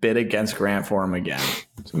to bid against Grant for him again.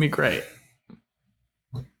 It's gonna be great.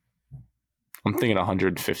 I'm thinking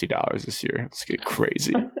 $150 this year. Let's get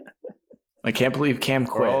crazy. I can't believe Cam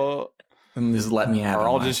quit. Well, And just let me have Or him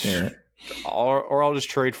I'll last just year. or I'll just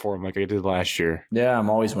trade for him like I did last year. Yeah, I'm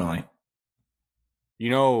always willing. You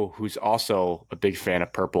know who's also a big fan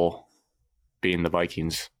of purple, being the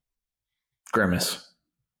Vikings. Grimace.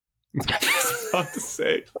 I was about to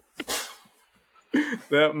say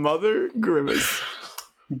that mother Grimace.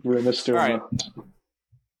 Grimace doing All right.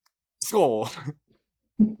 Skull.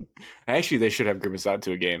 Actually, they should have Grimace out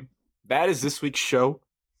to a game. That is this week's show.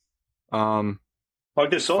 Plug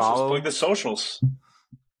the socials. Follow- Plug the socials.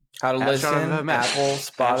 How to At listen, Shot of MS.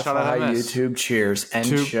 Apple, At Shot of Spotify, MS. YouTube, Cheers, and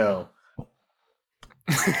Tube. show.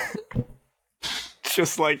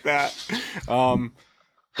 Just like that.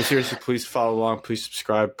 But seriously, please follow along. Please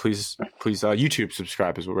subscribe. Please, YouTube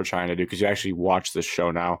subscribe is what we're trying to do because you actually watch this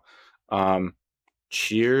show now.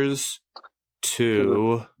 Cheers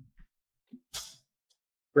to.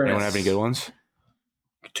 Grimace. Anyone have any good ones?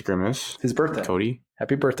 To Grimace. His birthday. Cody.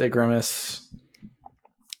 Happy birthday, Grimace.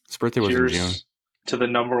 His birthday was Cheers in June. to the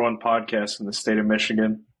 #1 podcast in the state of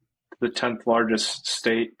Michigan, the 10th largest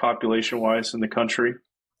state population-wise in the country.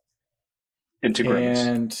 Into Grimace.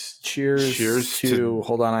 And cheers to,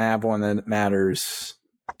 hold on, I have one that matters.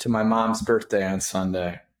 To my mom's birthday on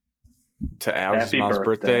Sunday. To Alex's Happy mom's birthday.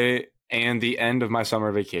 birthday and the end of my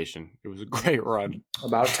summer vacation. It was a great run.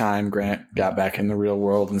 About time Grant got back in the real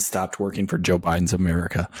world and stopped working for Joe Biden's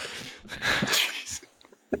America.